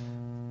is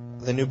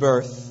the new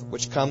birth,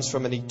 which comes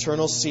from an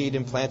eternal seed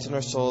implanted in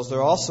our souls. There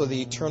are also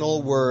the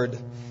eternal Word,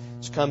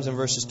 which comes in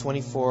verses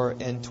 24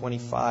 and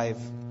 25.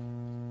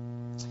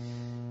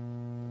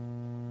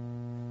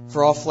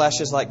 For all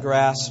flesh is like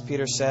grass,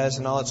 Peter says,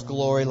 and all its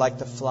glory like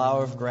the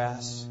flower of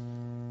grass.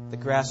 The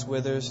grass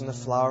withers and the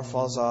flower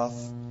falls off,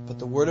 but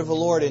the word of the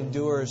Lord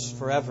endures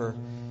forever.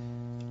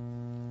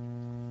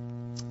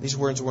 These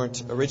words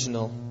weren't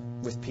original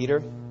with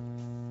Peter.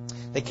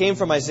 They came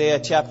from Isaiah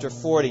chapter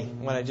 40,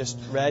 what I just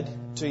read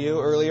to you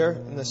earlier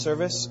in the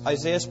service.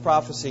 Isaiah's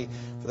prophecy.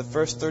 For the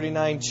first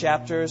 39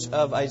 chapters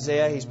of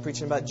Isaiah, he's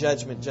preaching about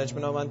judgment.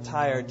 Judgment upon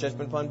Tyre,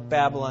 judgment upon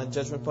Babylon,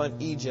 judgment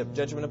upon Egypt,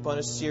 judgment upon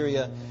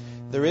Assyria.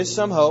 There is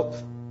some hope.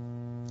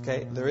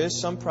 Okay, there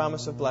is some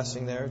promise of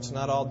blessing there. It's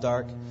not all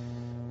dark.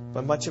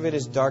 But much of it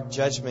is dark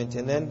judgment.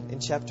 And then in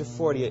chapter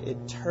 40,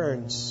 it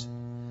turns.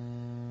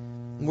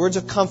 Words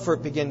of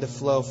comfort begin to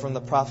flow from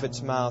the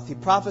prophet's mouth. He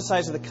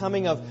prophesies of the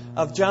coming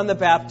of John the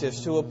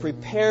Baptist, who will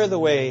prepare the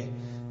way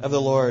of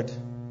the Lord.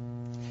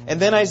 And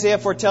then Isaiah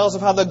foretells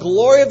of how the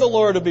glory of the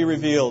Lord will be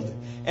revealed.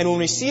 And when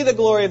we see the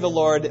glory of the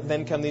Lord,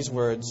 then come these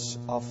words,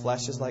 all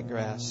flesh is like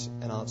grass,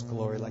 and all its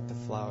glory like the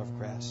flower of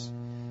grass.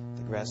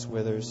 The grass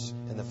withers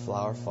and the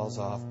flower falls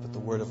off, but the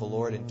word of the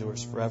Lord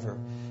endures forever.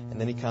 And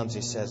then he comes,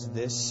 he says,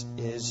 this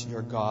is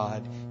your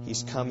God.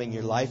 He's coming.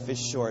 Your life is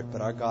short,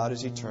 but our God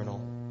is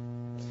eternal.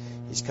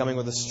 He's coming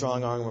with a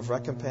strong arm of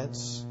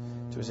recompense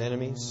to his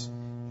enemies.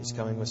 He's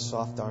coming with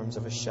soft arms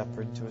of a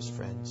shepherd to his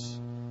friends.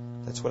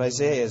 That's what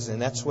Isaiah is, and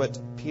that's what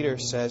Peter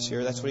says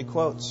here. That's what he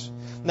quotes.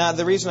 Now,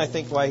 the reason I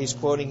think why he's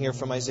quoting here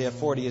from Isaiah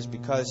 40 is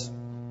because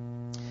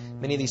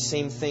many of these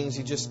same things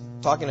he's just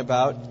talking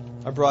about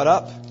are brought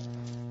up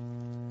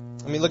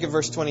I mean, look at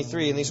verse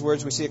 23. In these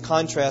words, we see a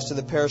contrast to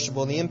the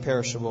perishable and the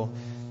imperishable.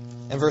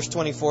 In verse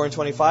 24 and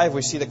 25,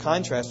 we see the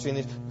contrast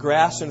between the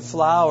grass and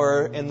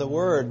flower and the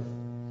Word.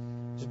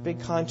 There's a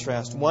big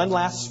contrast. One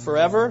lasts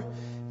forever,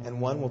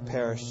 and one will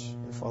perish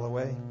and fall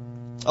away.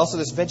 Also,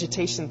 this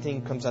vegetation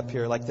thing comes up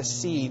here, like the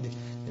seed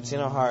that's in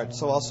our heart.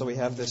 So also we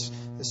have this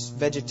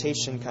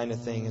vegetation kind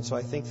of thing. And so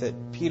I think that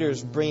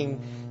Peter's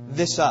bringing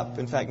this up.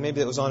 In fact,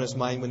 maybe it was on his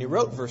mind when he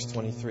wrote verse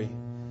 23.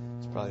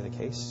 It's probably the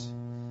case.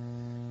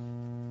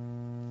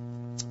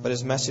 But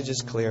his message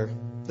is clear.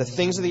 The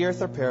things of the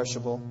earth are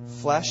perishable.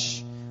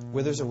 Flesh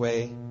withers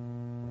away.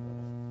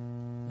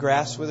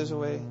 Grass withers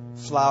away.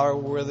 Flower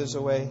withers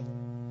away.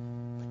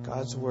 But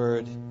God's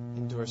Word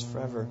endures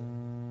forever.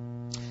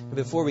 But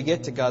before we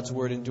get to God's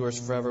Word endures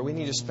forever, we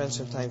need to spend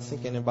some time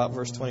thinking about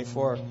verse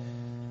 24.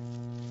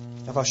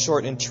 Of how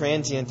short and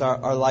transient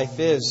our life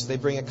is. They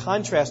bring a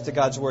contrast to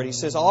God's Word. He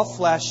says, all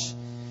flesh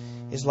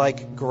is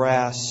like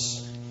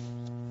grass.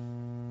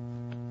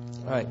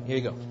 All right, here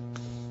you go.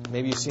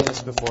 Maybe you've seen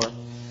this before.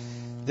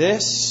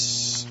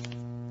 This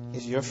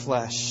is your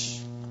flesh.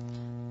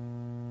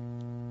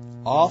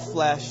 All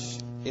flesh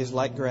is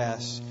like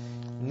grass.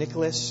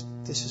 Nicholas,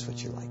 this is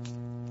what you like.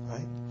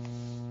 Right?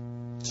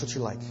 That's what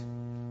you like.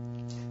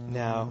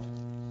 Now,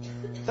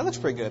 that looks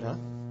pretty good, huh?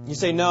 You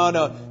say,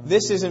 no,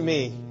 this isn't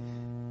me.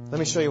 Let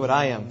me show you what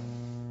I am.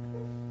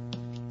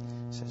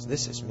 It says,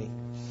 this is me.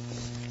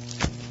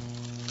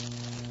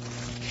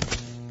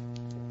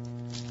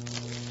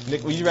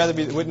 Nick, would you rather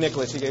be with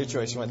Nicholas? You get your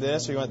choice. You want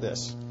this or you want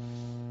this?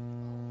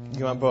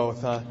 You want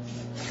both, huh?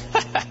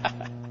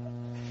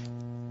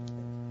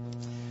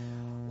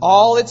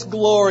 All its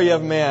glory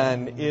of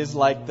man is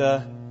like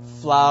the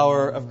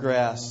flower of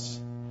grass.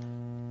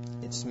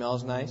 It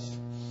smells nice.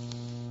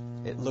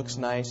 It looks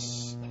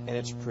nice. And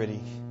it's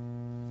pretty.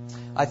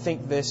 I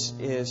think this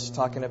is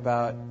talking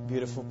about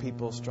beautiful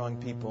people, strong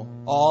people.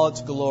 All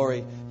its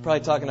glory.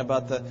 Probably talking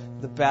about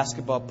the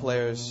basketball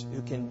players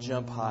who can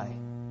jump high.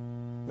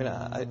 I mean,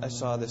 I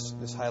saw this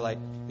highlight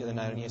the other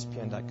night on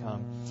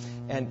ESPN.com.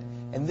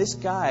 And this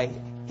guy,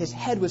 his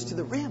head was to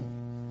the rim.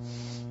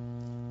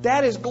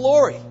 That is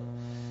glory.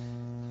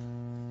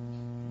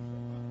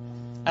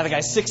 And the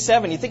guy's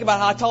 6'7". You think about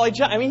how tall he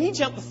jumped. I mean, he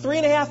jumped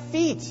 3.5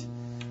 feet.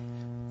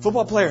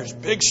 Football players,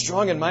 big,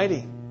 strong, and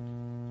mighty.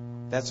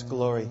 That's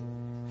glory.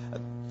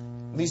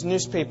 These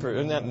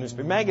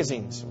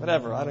magazines,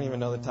 whatever. I don't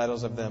even know the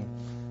titles of them.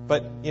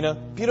 But,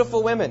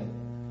 beautiful women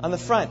on the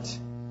front.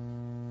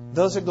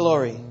 Those are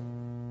glory.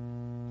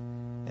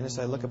 And as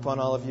I look upon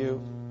all of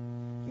you,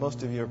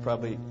 most of you are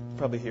probably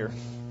here.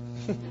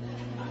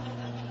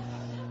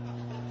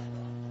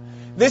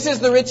 This is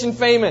the rich and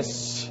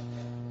famous.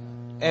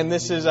 And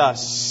this is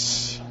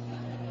us.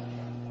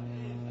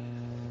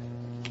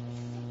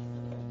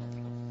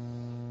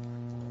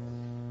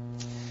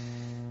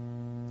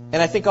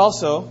 And I think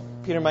also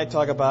Peter might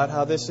talk about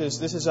how this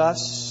is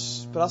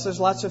us, but also there's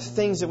lots of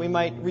things that we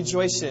might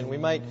rejoice in. We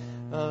might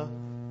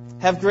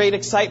have great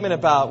excitement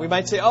about. We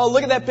might say, oh,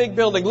 look at that big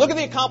building. Look at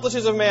the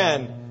accomplishments of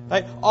man.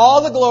 Right?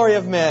 All the glory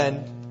of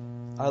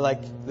men are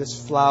like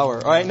this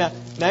flower. All right, now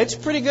it's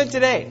pretty good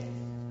today.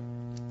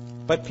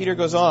 But Peter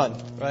goes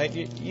on, right?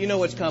 You know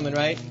what's coming,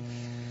 right?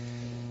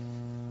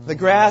 The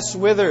grass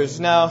withers.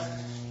 Now,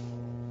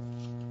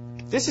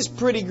 this is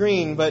pretty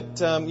green, but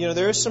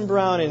there is some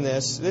brown in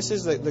this. This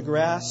is the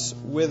grass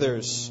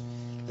withers.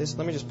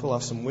 Let me just pull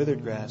off some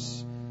withered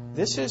grass.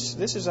 This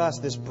is us,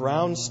 this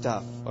brown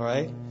stuff, all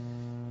right?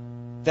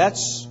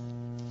 That's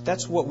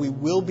what we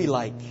will be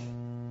like.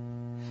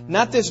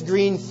 Not this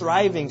green,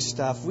 thriving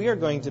stuff. We are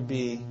going to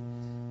be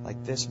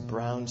like this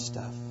brown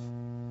stuff.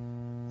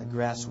 The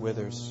grass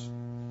withers.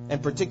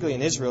 And particularly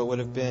in Israel, it would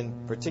have been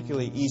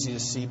particularly easy to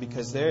see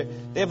because they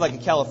have like a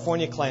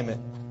California climate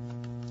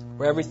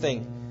where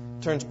everything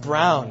turns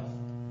brown.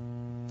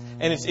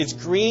 And it's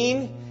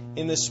green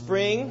in the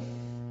spring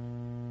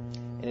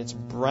and it's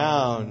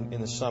brown in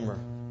the summer.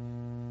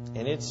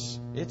 And it's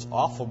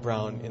awful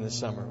brown in the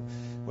summer.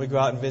 We go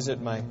out and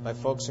visit my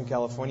folks in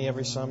California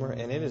every summer,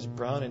 and it is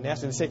brown and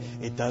nasty. They say,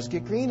 it does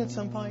get green at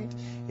some point.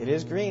 It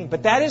is green.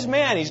 But that is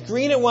man. He's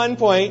green at one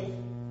point.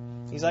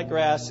 He's like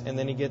grass, and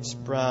then he gets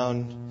brown.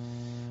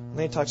 And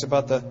then he talks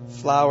about the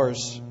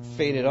flowers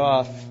faded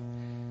off.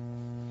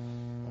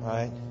 All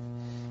right?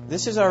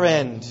 This is our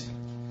end.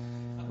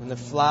 When the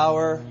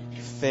flower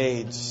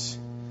fades.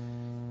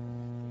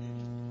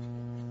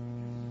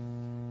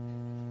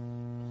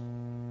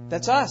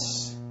 That's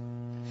us.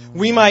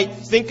 We might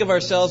think of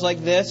ourselves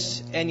like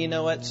this, and you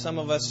know what? Some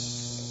of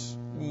us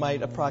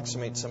might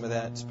approximate some of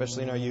that,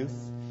 especially in our youth.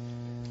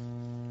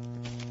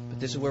 But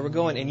this is where we're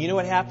going. And you know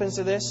what happens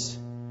to this?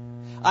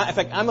 In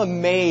fact, I'm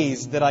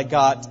amazed that I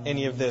got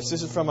any of this.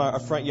 This is from our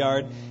front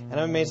yard, and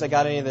I'm amazed I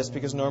got any of this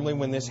because normally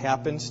when this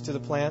happens to the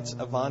plants,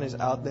 Yvonne is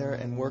out there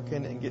and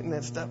working and getting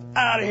that stuff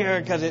out of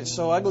here because it's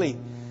so ugly.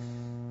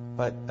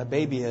 But a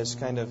baby has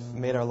kind of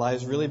made our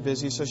lives really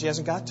busy, so she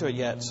hasn't got to it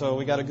yet. So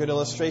we got a good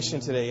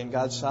illustration today in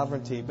God's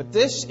sovereignty. But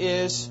this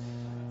is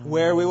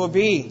where we will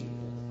be.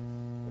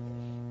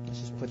 Let's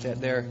just put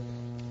that there.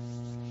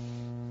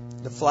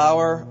 The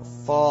flower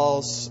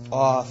falls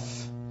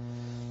off.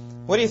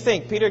 What do you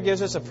think? Peter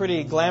gives us a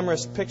pretty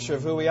glamorous picture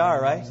of who we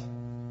are, right?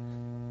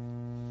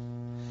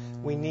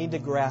 We need to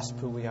grasp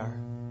who we are.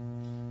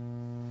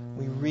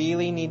 We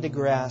really need to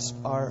grasp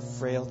our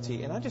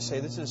frailty. And I just say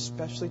this is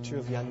especially true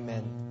of young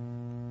men.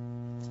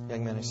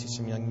 Young men, I see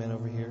some young men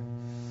over here.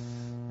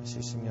 I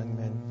see some young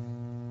men.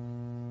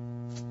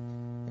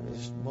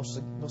 Most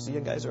of the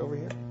young guys are over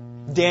here.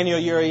 Daniel,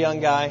 you're a young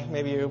guy,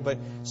 maybe you, but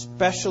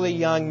especially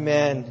young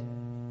men.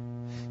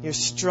 You're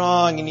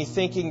strong and you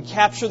think you can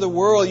capture the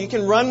world. You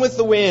can run with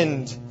the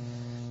wind.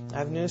 I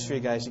have news for you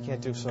guys. You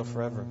can't do so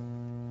forever.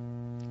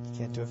 You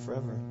can't do it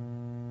forever.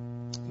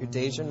 Your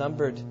days are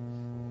numbered.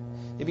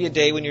 There'll be a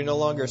day when you're no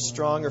longer as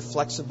strong or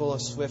flexible or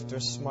swift or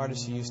smart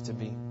as you used to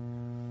be.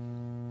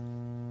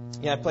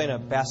 Yeah, I play in a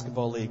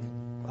basketball league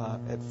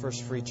at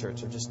First Free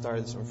Church. I've just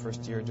started this my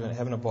first year doing it,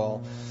 having a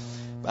ball.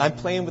 I'm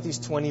playing with these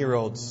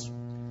 20-year-olds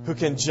who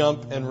can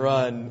jump and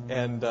run,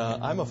 and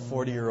I'm a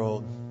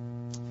 40-year-old.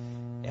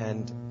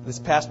 And this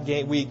past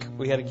week,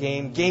 we had a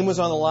game. Game was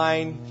on the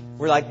line.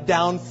 We're like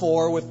down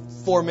 4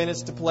 with 4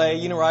 minutes to play.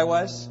 You know where I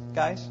was,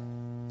 guys?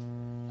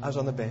 I was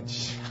on the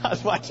bench. I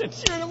was watching,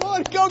 cheering them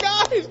on. Go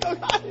guys! Go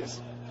guys!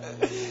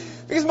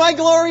 Because my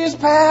glory is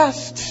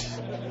past.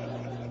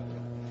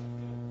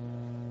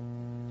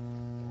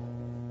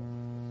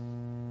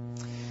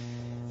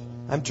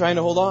 I'm trying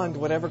to hold on to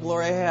whatever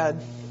glory I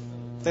had.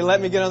 They let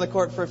me get on the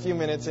court for a few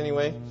minutes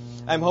anyway.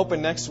 I'm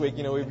hoping next week,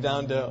 we're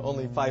down to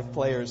only 5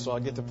 players, so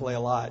I'll get to play a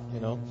lot,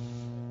 And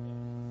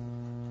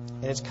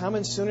it's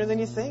coming sooner than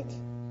you think.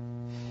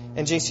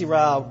 And J.C.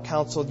 Ryle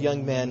counseled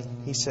young men.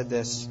 He said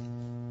this.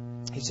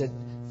 He said,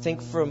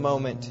 think for a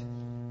moment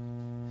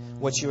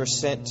what you are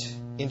sent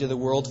into the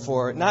world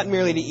for. Not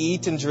merely to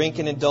eat and drink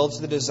and indulge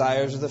the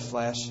desires of the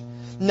flesh.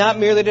 Not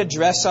merely to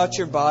dress out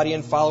your body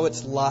and follow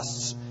its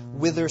lusts,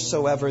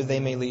 whithersoever they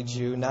may lead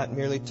you. Not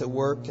merely to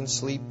work and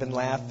sleep and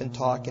laugh and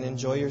talk and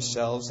enjoy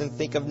yourselves and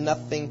think of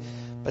nothing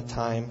but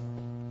time.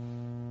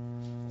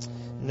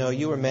 No,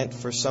 you were meant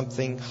for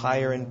something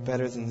higher and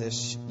better than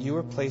this. You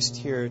were placed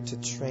here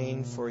to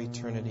train for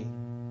eternity.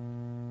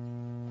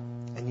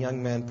 And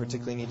young men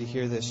particularly need to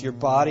hear this. Your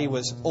body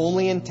was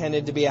only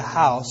intended to be a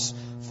house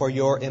for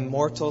your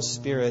immortal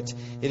spirit.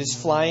 It is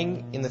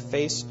flying in the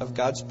face of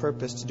God's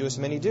purpose to do as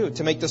many do,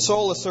 to make the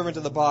soul a servant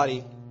of the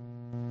body,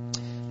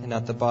 and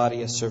not the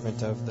body a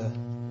servant of the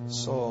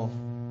soul.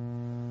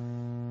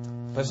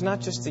 But it's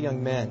not just the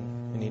young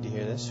men who need to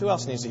hear this. Who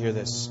else needs to hear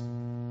this?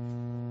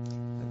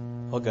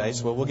 Old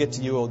guys. Well, we'll get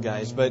to you old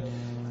guys. But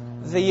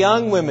the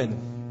young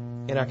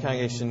women in our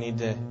congregation need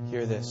to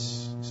hear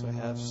this. So I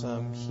have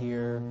some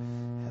here,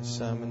 I have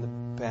some in the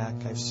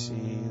back. I see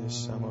there's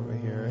some over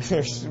here.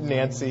 There's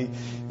Nancy.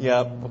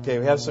 Yep. Okay,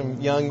 we have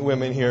some young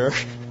women here.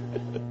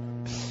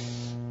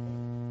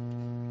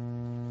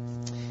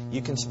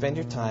 You can spend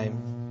your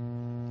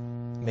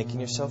time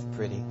making yourself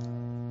pretty.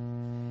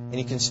 And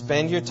you can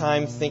spend your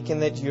time thinking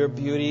that your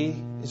beauty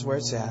is where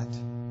it's at.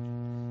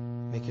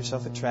 Make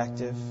yourself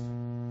attractive.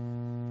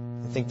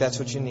 I think that's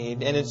what you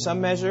need. And in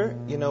some measure,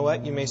 you know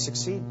what? You may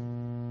succeed.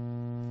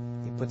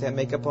 You put that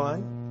makeup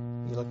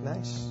on, you look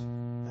nice.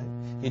 Right?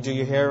 You do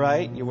your hair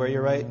right, you wear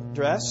your right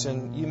dress,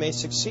 and you may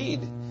succeed.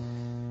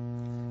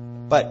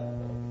 But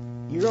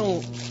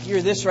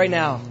you're this right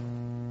now.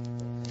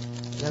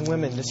 Young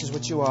women, this is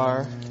what you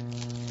are.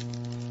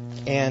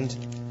 And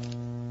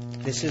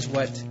this is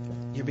what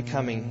you're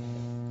becoming.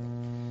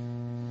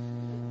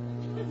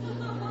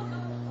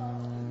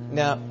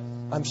 Now,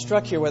 I'm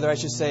struck here whether I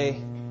should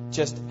say,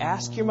 just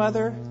ask your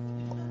mother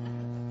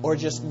or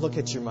just look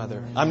at your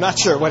mother. I'm not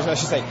sure what I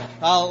should say.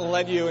 I'll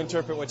let you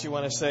interpret what you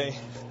want to say.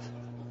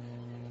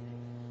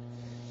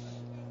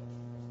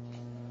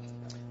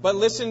 But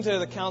listen to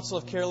the counsel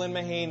of Carolyn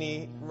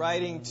Mahaney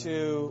writing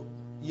to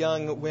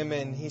young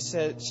women. She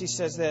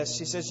says this.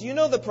 She says, you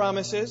know the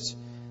promises.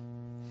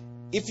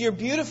 If you're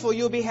beautiful,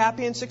 you'll be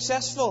happy and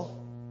successful.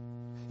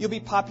 You'll be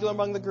popular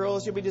among the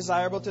girls. You'll be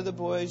desirable to the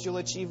boys. You'll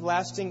achieve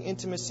lasting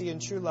intimacy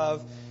and true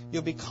love.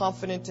 You'll be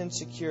confident and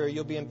secure.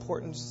 You'll be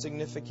important and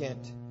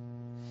significant.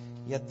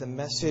 Yet the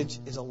message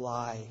is a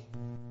lie.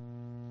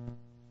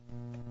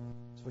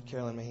 That's what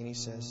Carolyn Mahaney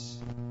says.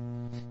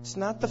 It's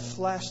not the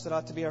flesh that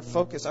ought to be our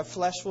focus. Our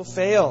flesh will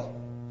fail.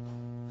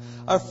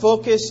 Our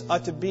focus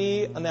ought to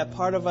be on that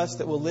part of us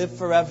that will live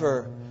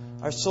forever,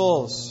 our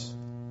souls.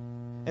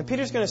 And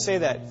Peter's going to say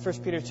that. 1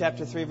 Peter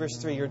chapter 3, verse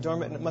 3. Your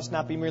adornment must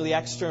not be merely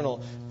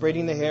external,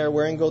 braiding the hair,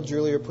 wearing gold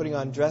jewelry, or putting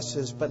on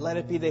dresses, but let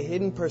it be the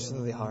hidden person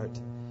of the heart.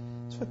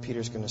 That's what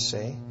Peter's going to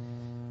say.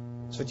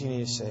 That's what you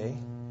need to say.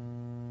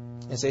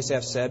 As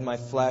Asaph said, my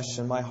flesh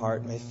and my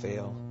heart may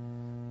fail,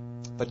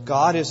 but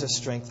God is the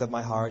strength of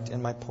my heart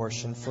and my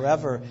portion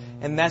forever.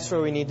 And that's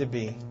where we need to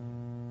be.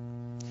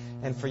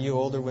 And for you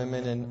older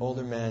women and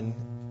older men,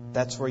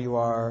 that's where you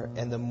are.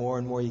 And the more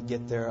and more you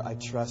get there, I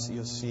trust that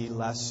you'll see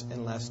less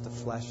and less the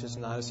flesh is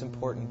not as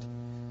important.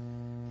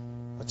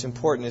 What's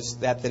important is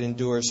that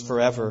endures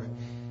forever.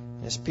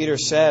 As Peter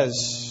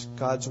says,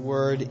 God's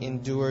Word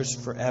endures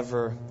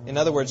forever. In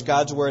other words,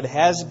 God's Word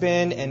has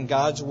been and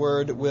God's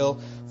Word will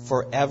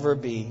forever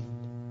be.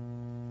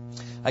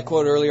 I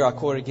quoted earlier, I'll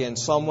quote again.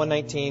 Psalm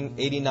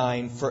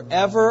 119:89.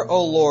 Forever,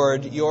 O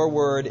Lord, your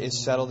word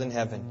is settled in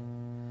heaven.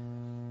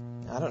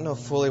 I don't know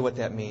fully what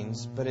that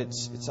means, but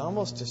it's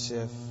almost as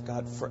if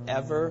God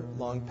forever,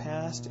 long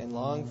past and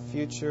long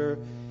future,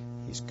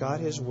 He's got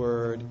His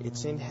word.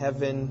 It's in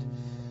heaven,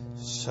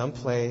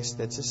 someplace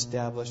that's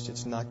established.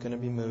 It's not going to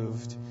be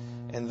moved.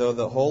 And though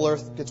the whole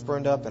earth gets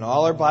burned up and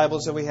all our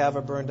Bibles that we have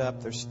are burned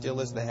up, there still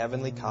is the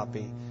heavenly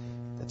copy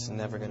that's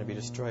never going to be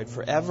destroyed.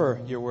 Forever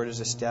your word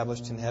is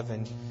established in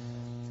heaven.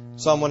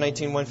 Psalm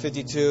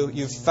 119:152.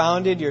 You've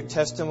founded your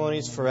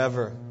testimonies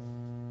forever.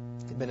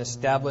 They've been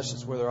established.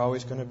 It's where they're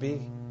always going to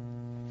be.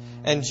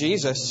 And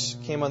Jesus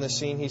came on the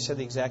scene. He said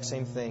the exact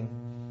same thing.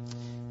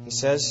 He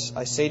says,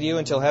 I say to you,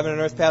 until heaven and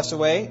earth pass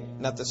away,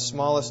 not the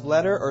smallest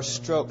letter or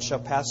stroke shall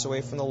pass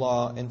away from the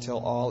law until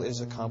all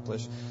is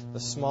accomplished. The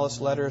smallest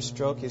letter or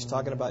stroke, he's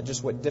talking about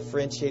just what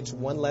differentiates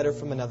one letter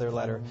from another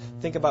letter.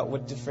 Think about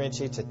what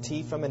differentiates a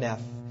T from an F.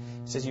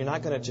 He says you're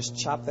not going to just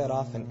chop that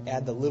off and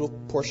add the little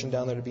portion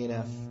down there to be an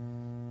F.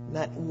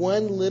 Not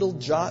one little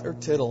jot or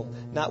tittle,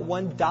 not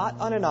one dot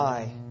on an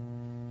I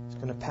is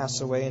going to pass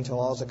away until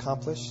all is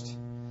accomplished.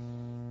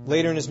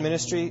 Later in His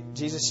ministry,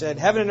 Jesus said,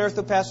 heaven and earth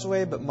will pass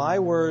away, but my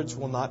words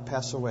will not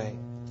pass away.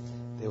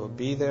 They will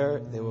be there.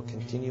 They will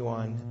continue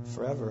on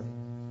forever.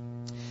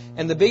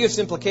 And the biggest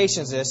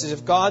implication of this is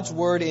if God's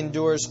word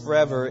endures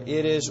forever,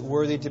 it is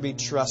worthy to be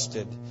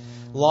trusted.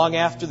 Long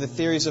after the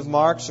theories of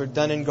Marx are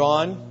done and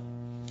gone,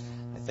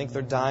 I think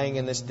they're dying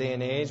in this day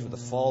and age with the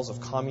falls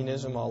of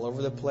communism all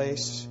over the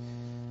place,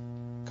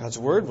 God's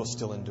word will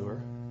still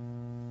endure.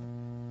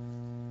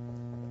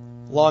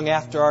 Long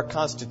after our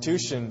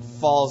Constitution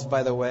falls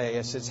by the way,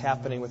 as it's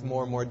happening with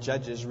more and more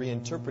judges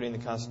reinterpreting the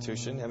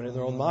Constitution, having it in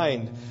their own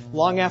mind.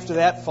 Long after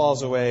that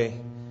falls away,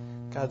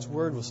 God's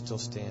Word will still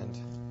stand.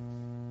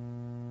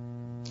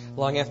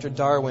 Long after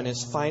Darwin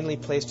is finally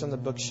placed on the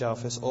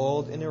bookshelf as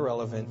old and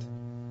irrelevant,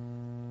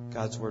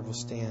 God's Word will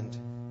stand.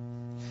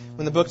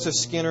 When the books of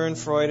Skinner and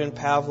Freud and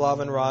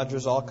Pavlov and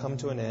Rogers all come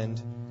to an end,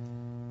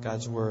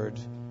 God's Word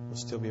will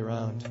still be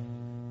around.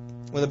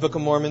 When the Book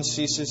of Mormon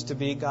ceases to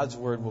be, God's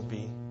Word will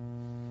be.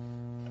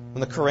 When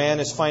the Quran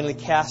is finally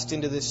cast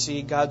into the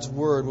sea, God's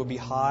Word will be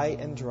high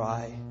and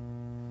dry.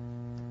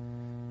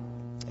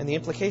 And the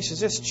implication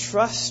is this: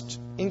 trust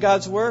in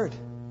God's Word.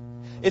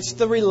 It's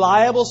the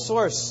reliable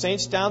source.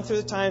 Saints down through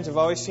the times have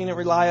always seen it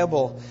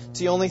reliable. It's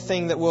the only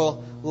thing that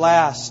will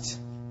last.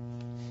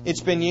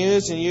 It's been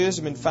used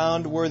and been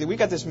found worthy. We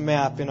got this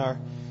map in our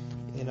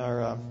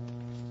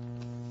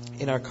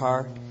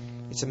car.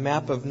 It's a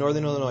map of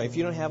Northern Illinois. If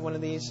you don't have one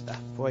of these,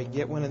 boy,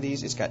 get one of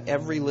these. It's got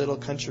every little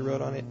country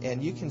road on it,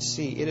 and you can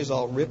see it is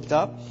all ripped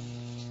up.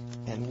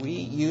 And we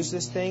use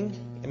this thing.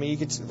 I mean, you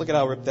can look at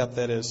how ripped up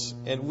that is.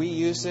 And we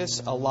use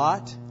this a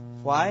lot.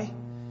 Why?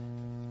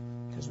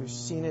 Because we've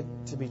seen it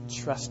to be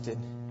trusted.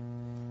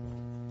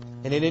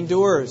 And it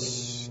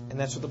endures. And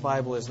that's what the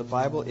Bible is. The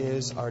Bible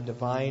is our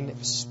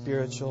divine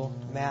spiritual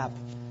map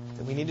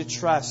that we need to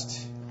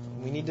trust.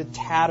 We need to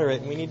tatter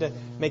it, and we need to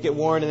make it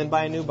worn and then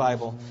buy a new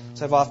Bible.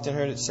 So I've often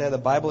heard it said, the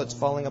Bible that's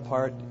falling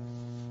apart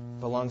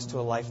belongs to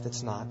a life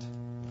that's not.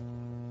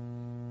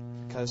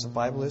 Because the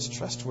Bible is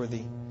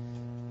trustworthy.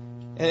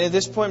 And at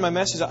this point in my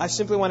message, I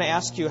simply want to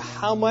ask you,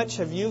 how much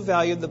have you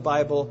valued the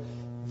Bible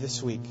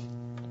this week?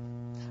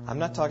 I'm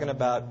not talking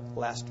about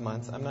last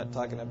month. I'm not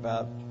talking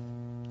about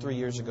 3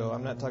 years ago.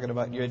 I'm not talking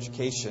about your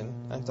education.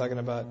 I'm talking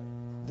about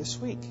this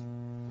week.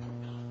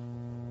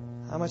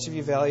 How much have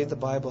you valued the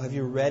Bible? Have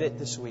you read it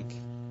this week?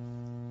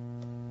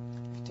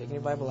 Have you taken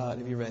your Bible out?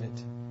 Have you read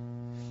it?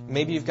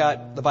 Maybe you've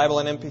got the Bible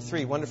on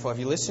MP3. Wonderful. Have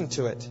you listened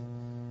to it?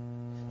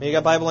 Maybe you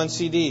got Bible on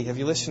CD. Have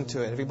you listened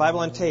to it? Have you Bible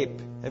on tape?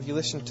 Have you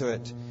listened to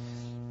it?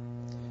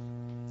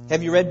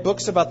 Have you read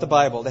books about the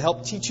Bible to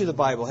help teach you the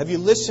Bible? Have you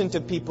listened to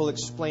people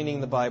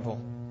explaining the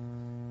Bible?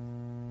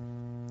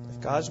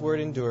 If God's Word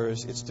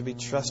endures, it's to be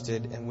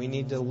trusted, and we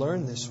need to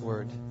learn this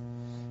Word.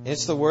 And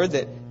it's the Word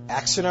that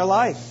acts in our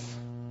life.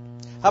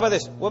 How about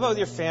this? What about with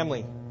your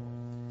family?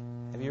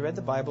 Have you read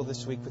the Bible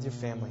this week with your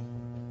family?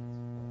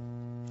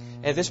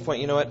 And at this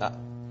point, you know what?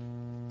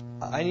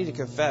 I need to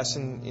confess,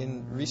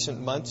 in recent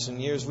months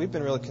and years, we've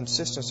been really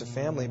consistent as a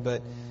family,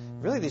 but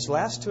really these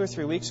last 2 or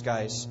 3 weeks,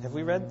 guys, have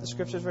we read the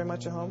Scriptures very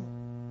much at home?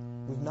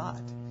 We've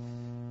not.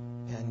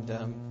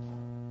 And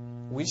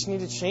we just need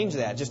to change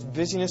that. Just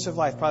busyness of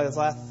life. Probably the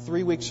last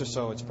 3 weeks or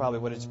so, it's probably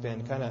what it's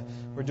been.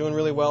 We're doing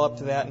really well up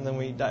to that, and then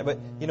we die. But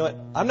you know what?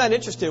 I'm not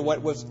interested in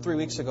what was 3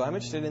 weeks ago. I'm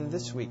interested in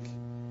this week.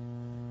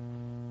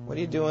 What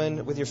are you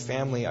doing with your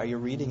family? Are you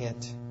reading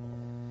it?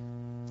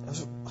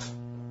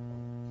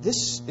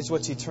 This is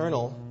what's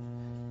eternal,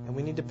 and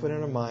we need to put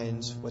in our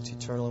minds what's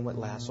eternal and what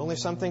lasts. Only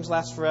some things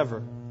last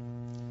forever.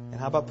 And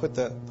how about put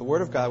the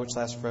Word of God, which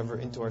lasts forever,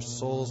 into our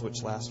souls,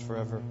 which last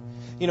forever?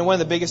 You know, one of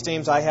the biggest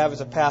aims I have as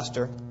a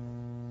pastor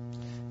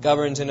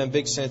governs in a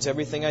big sense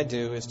everything I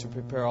do is to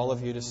prepare all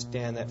of you to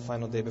stand that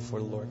final day before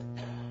the Lord.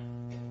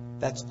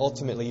 That's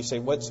ultimately, you say,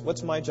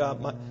 what's my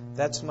job?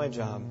 That's my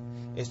job,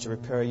 is to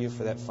prepare you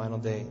for that final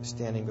day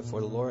standing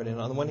before the Lord.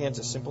 And on the one hand, it's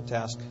a simple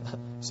task.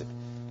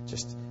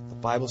 Just the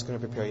Bible's going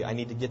to prepare you. I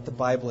need to get the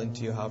Bible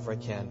into you however I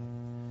can.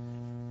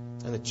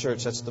 And the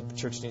church, that's what the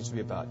church needs to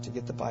be about, to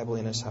get the Bible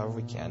in us however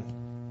we can.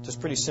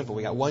 Just pretty simple.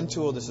 We got one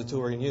tool, this is the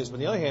tool we're going to use. But on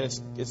the other hand,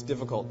 it's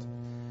difficult.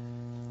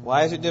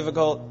 Why is it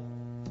difficult?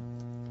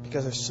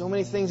 Because there's so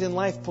many things in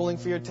life pulling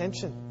for your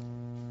attention.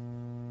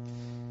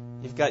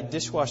 You've got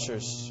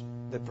dishwashers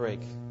that break,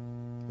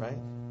 right?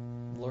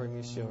 Lori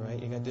Musio,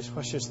 right? You've got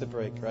dishwashers that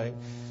break, right?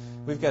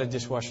 We've got a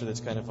dishwasher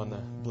that's kind of on the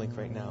blink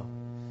right now.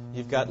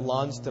 You've got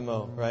lawns to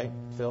mow, right?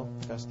 Phil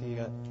Gusty, you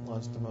got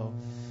lawns to mow.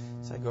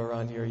 As I go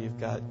around here, you've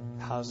got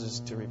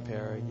houses to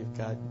repair. You've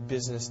got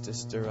business to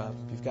stir up.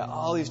 You've got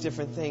all these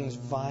different things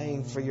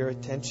vying for your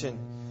attention.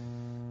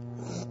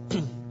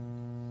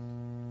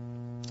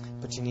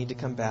 But you need to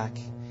come back.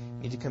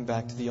 You need to come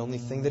back to the only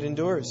thing that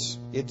endures.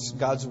 It's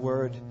God's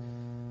Word.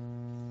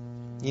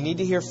 You need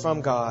to hear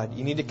from God.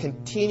 You need to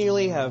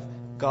continually have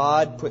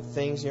God put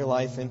things in your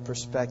life in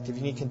perspective.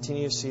 You need to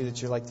continue to see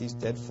that you're like these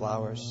dead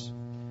flowers.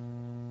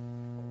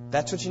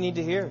 That's what you need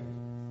to hear.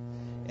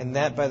 And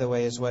that, by the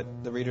way, is what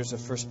the readers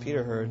of 1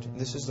 Peter heard.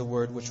 This is the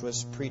word which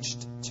was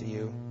preached to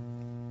you.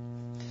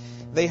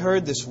 They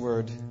heard this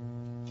word.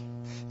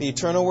 The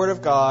eternal Word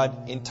of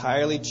God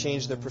entirely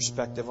changed their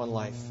perspective on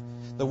life.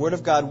 The Word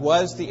of God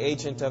was the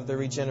agent of their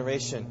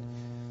regeneration.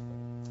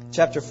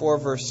 Chapter 4,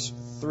 verse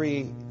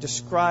 3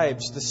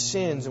 describes the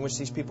sins in which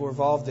these people were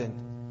involved in.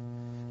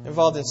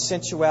 Involved in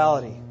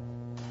sensuality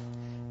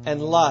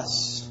and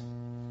lust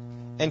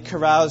and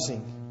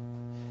carousing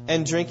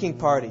and drinking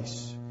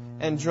parties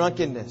and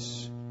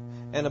drunkenness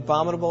and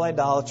abominable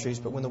idolatries.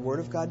 But when the Word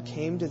of God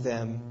came to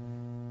them,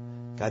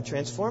 God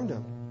transformed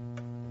them,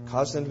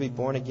 caused them to be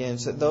born again.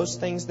 So those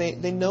things,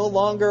 they no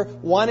longer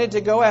wanted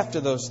to go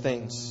after those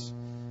things.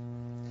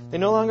 They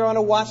no longer want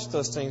to watch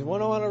those things. They no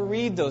longer want to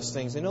read those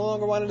things. They no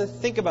longer wanted to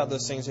think about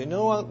those things. They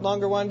no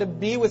longer wanted to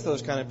be with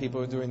those kind of people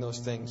who are doing those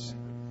things.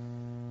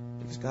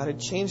 Because God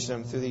had changed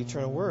them through the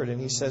eternal Word. And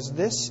He says,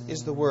 this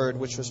is the Word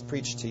which was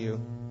preached to you.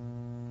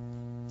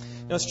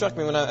 You know, it struck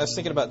me when I was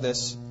thinking about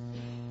this.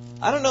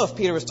 I don't know if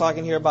Peter was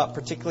talking here about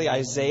particularly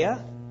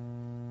Isaiah.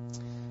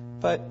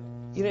 But,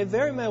 you know, it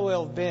very may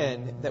well have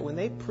been that when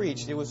they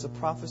preached, it was the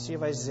prophecy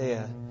of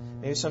Isaiah.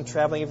 Maybe some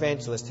traveling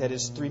evangelist had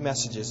his 3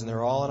 messages, and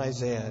they're all in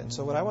Isaiah. And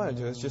so what I want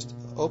to do is just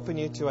open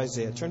you to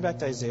Isaiah. Turn back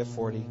to Isaiah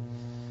 40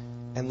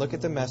 and look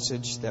at the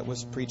message that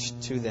was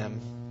preached to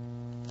them.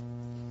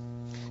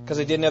 Because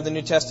they didn't have the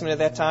New Testament at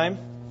that time.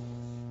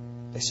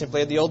 They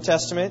simply had the Old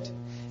Testament.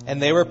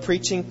 And they were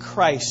preaching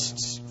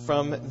Christ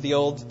from the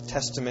Old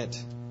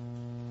Testament.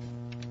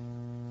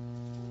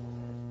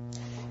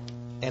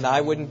 And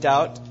I wouldn't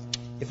doubt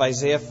if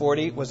Isaiah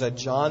 40 was a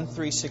John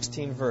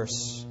 3:16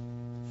 verse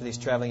for these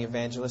traveling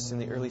evangelists in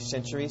the early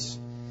centuries,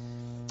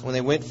 when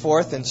they went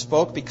forth and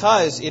spoke,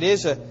 because it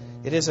is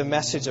a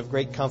message of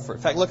great comfort.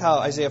 In fact, look how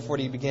Isaiah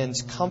 40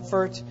 begins.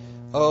 Comfort,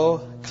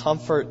 oh,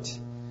 comfort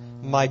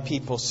my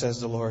people,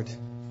 says the Lord.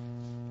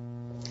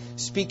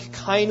 Speak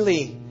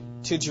kindly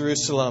to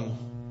Jerusalem.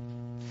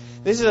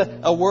 This is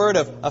a word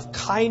of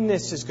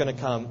kindness is going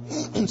to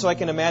come. So I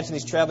can imagine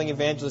these traveling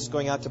evangelists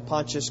going out to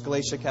Pontus,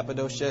 Galatia,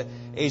 Cappadocia,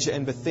 Asia,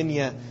 and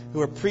Bithynia, who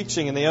are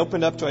preaching, and they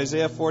opened up to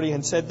Isaiah 40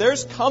 and said,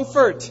 there's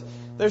comfort.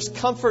 There's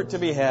comfort to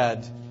be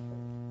had.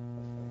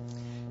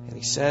 And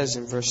he says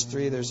in verse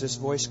 3, there's this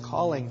voice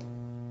calling,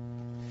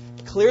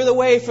 clear the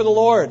way for the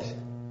Lord.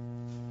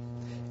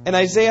 And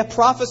Isaiah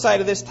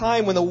prophesied of this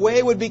time when the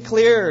way would be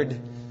cleared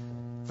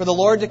for the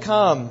Lord to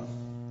come.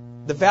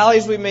 The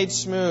valleys would be made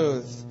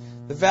smooth.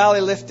 The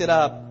valley lifted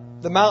up,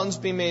 the mountains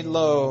be made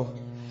low,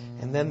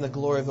 and then the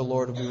glory of the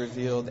Lord will be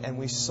revealed. And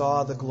we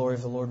saw the glory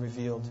of the Lord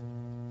revealed.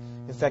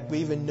 In fact, we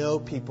even know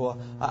people.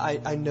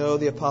 I know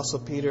the Apostle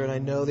Peter and I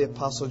know the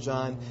Apostle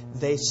John.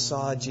 They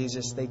saw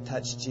Jesus, they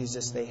touched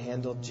Jesus, they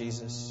handled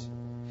Jesus.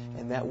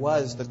 And that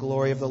was the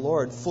glory of the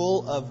Lord,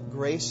 full of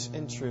grace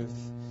and truth.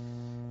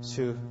 That's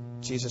who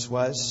Jesus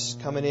was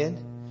coming in.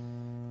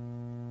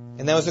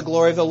 And that was the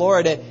glory of the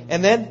Lord.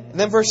 And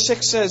then verse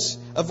 6 says,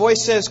 a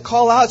voice says,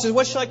 call out. It says,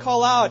 what shall I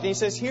call out? And he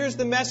says, here's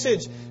the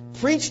message.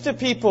 Preach to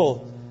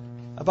people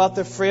about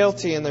their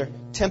frailty and their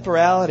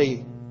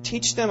temporality.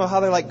 Teach them how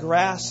they're like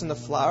grass and the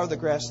flower of the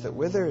grass that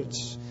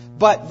withers.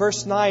 But,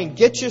 verse 9,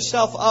 get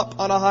yourself up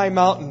on a high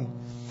mountain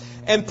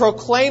and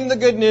proclaim the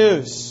good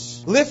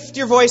news. Lift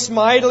your voice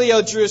mightily,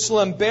 O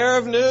Jerusalem, bearer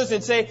of news,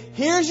 and say,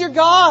 here's your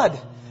God.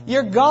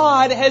 Your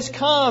God has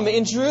come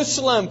in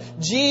Jerusalem.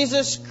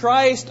 Jesus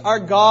Christ, our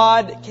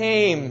God,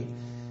 came.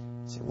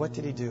 So what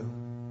did He do?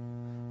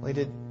 Well, He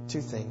did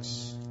 2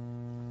 things.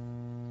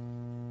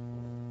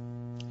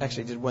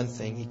 Actually, He did one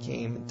thing. He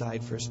came and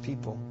died for His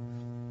people.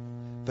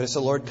 But as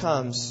the Lord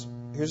comes,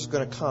 here's what's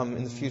going to come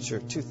in the future.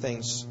 2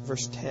 things.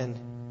 Verse 10.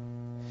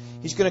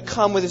 He's going to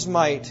come with His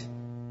might.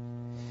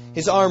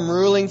 His arm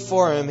ruling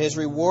for Him. His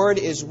reward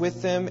is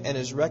with Him and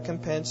His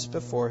recompense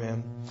before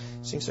Him.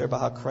 It sings there about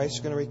how Christ is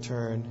going to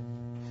return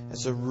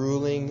as a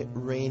ruling,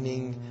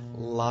 reigning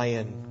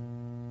lion.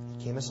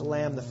 He came as a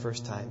lamb the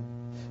first time,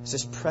 as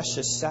this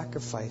precious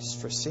sacrifice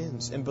for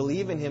sins, and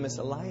believe in Him as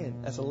a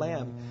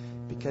lamb,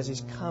 because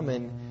He's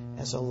coming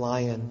as a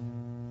lion.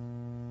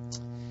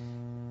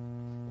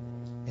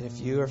 And if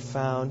you are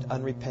found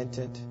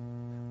unrepentant,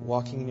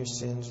 walking in your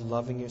sins,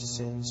 loving your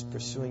sins,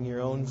 pursuing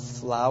your own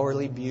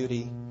flowery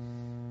beauty,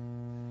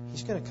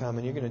 He's going to come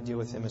and you're going to deal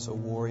with Him as a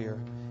warrior,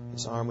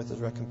 His arm with His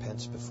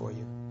recompense before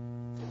you.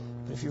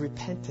 But if you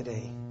repent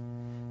today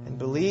and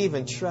believe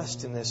and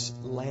trust in this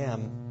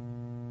Lamb,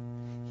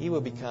 He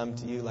will become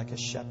to you like a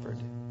shepherd.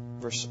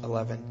 Verse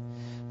 11.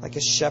 Like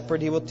a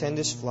shepherd, He will tend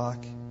His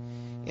flock.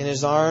 In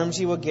His arms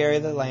He will gather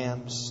the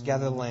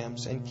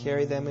lambs, and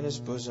carry them in His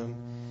bosom,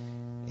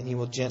 and He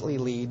will gently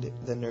lead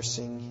the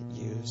nursing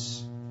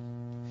ewes.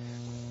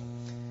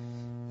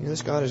 You know,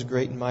 this God is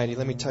great and mighty.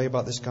 Let me tell you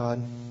about this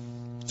God.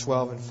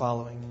 12 and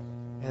following.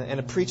 And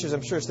the preachers,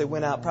 I'm sure, as they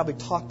went out, probably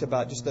talked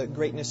about just the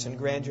greatness and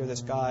grandeur of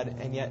this God.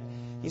 And yet,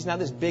 He's not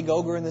this big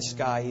ogre in the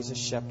sky. He's a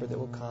shepherd that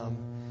will come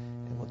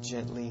and will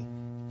gently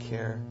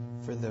care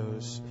for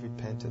those who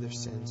repent of their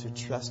sins, who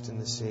trust in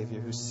the Savior,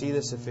 who see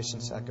the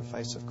sufficient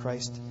sacrifice of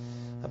Christ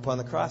upon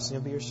the cross, and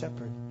He'll be your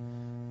shepherd.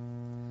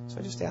 So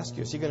I just ask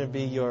you, is He going to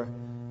be your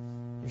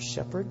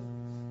shepherd?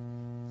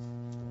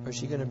 Or is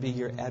He going to be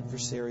your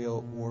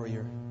adversarial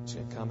warrior who's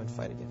going to come and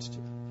fight against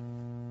you?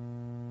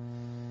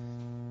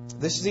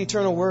 This is the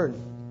eternal Word.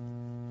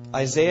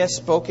 Isaiah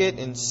spoke it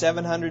in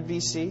 700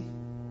 BC.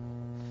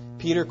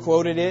 Peter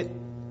quoted it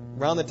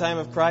around the time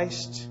of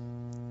Christ.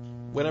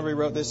 Whenever he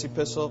wrote this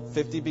epistle,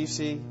 50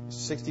 BC,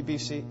 60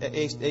 BC,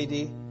 AD.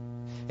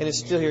 And it's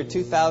still here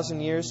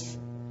 2,000 years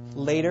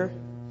later.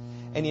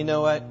 And you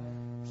know what?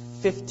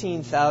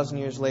 15,000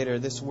 years later,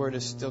 this Word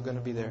is still going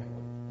to be there.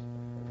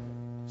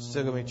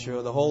 Still going to be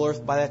true. The whole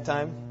earth by that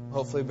time,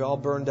 hopefully, will be all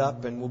burned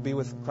up and we'll be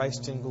with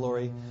Christ in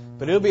glory.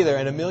 But it'll be there.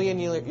 And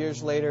 1,000,000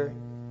 years later,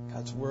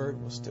 God's Word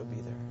will still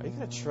be there. Are you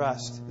going to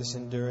trust this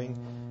enduring,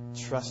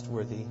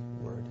 trustworthy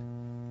Word?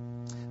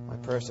 My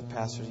prayer as a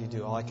pastor, as you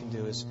do, all I can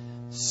do is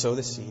sow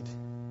the seed.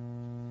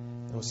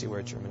 And we'll see where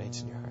it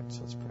germinates in your heart.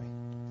 So let's pray.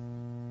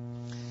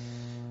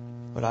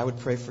 But I would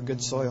pray for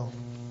good soil.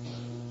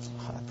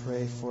 I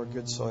pray for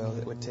good soil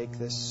that would take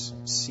this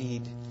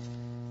seed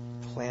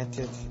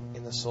planted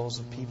in the souls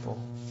of people,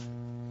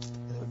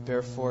 and it would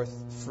bear forth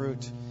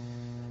fruit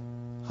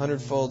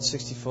 100-fold,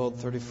 60-fold,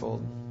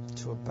 30-fold,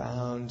 to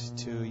abound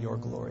to your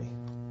glory.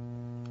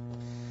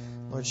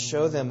 Lord,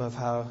 show them of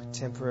how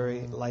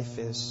temporary life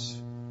is.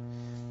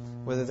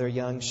 Whether they're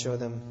young, show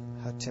them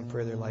how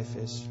temporary their life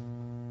is.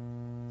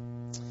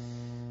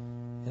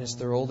 And as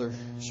they're older,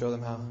 show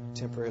them how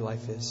temporary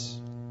life is.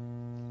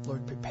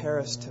 Lord, prepare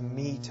us to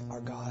meet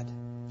our God.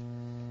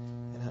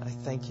 And I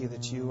thank You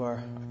that You are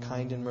a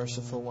kind and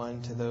merciful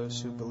one to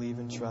those who believe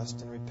and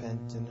trust and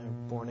repent and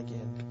are born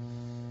again.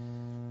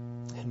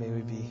 And may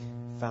we be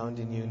found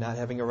in You, not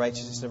having a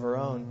righteousness of our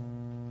own,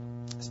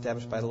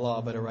 established by the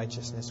law, but a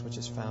righteousness which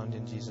is found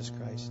in Jesus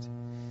Christ.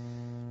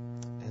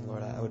 And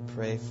Lord, I would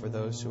pray for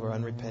those who are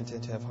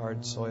unrepentant, have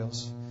hard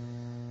soils.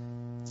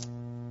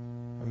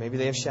 Or maybe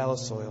they have shallow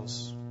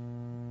soils.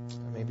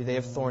 Or maybe they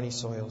have thorny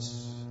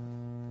soils.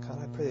 God,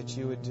 I pray that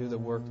You would do the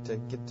work to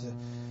get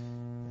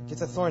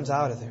the thorns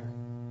out of there.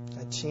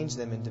 God, change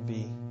them into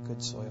be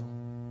good soil.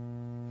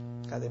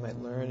 God, they might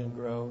learn and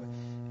grow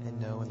and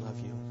know and love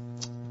You.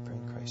 I pray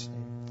in Christ's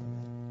name.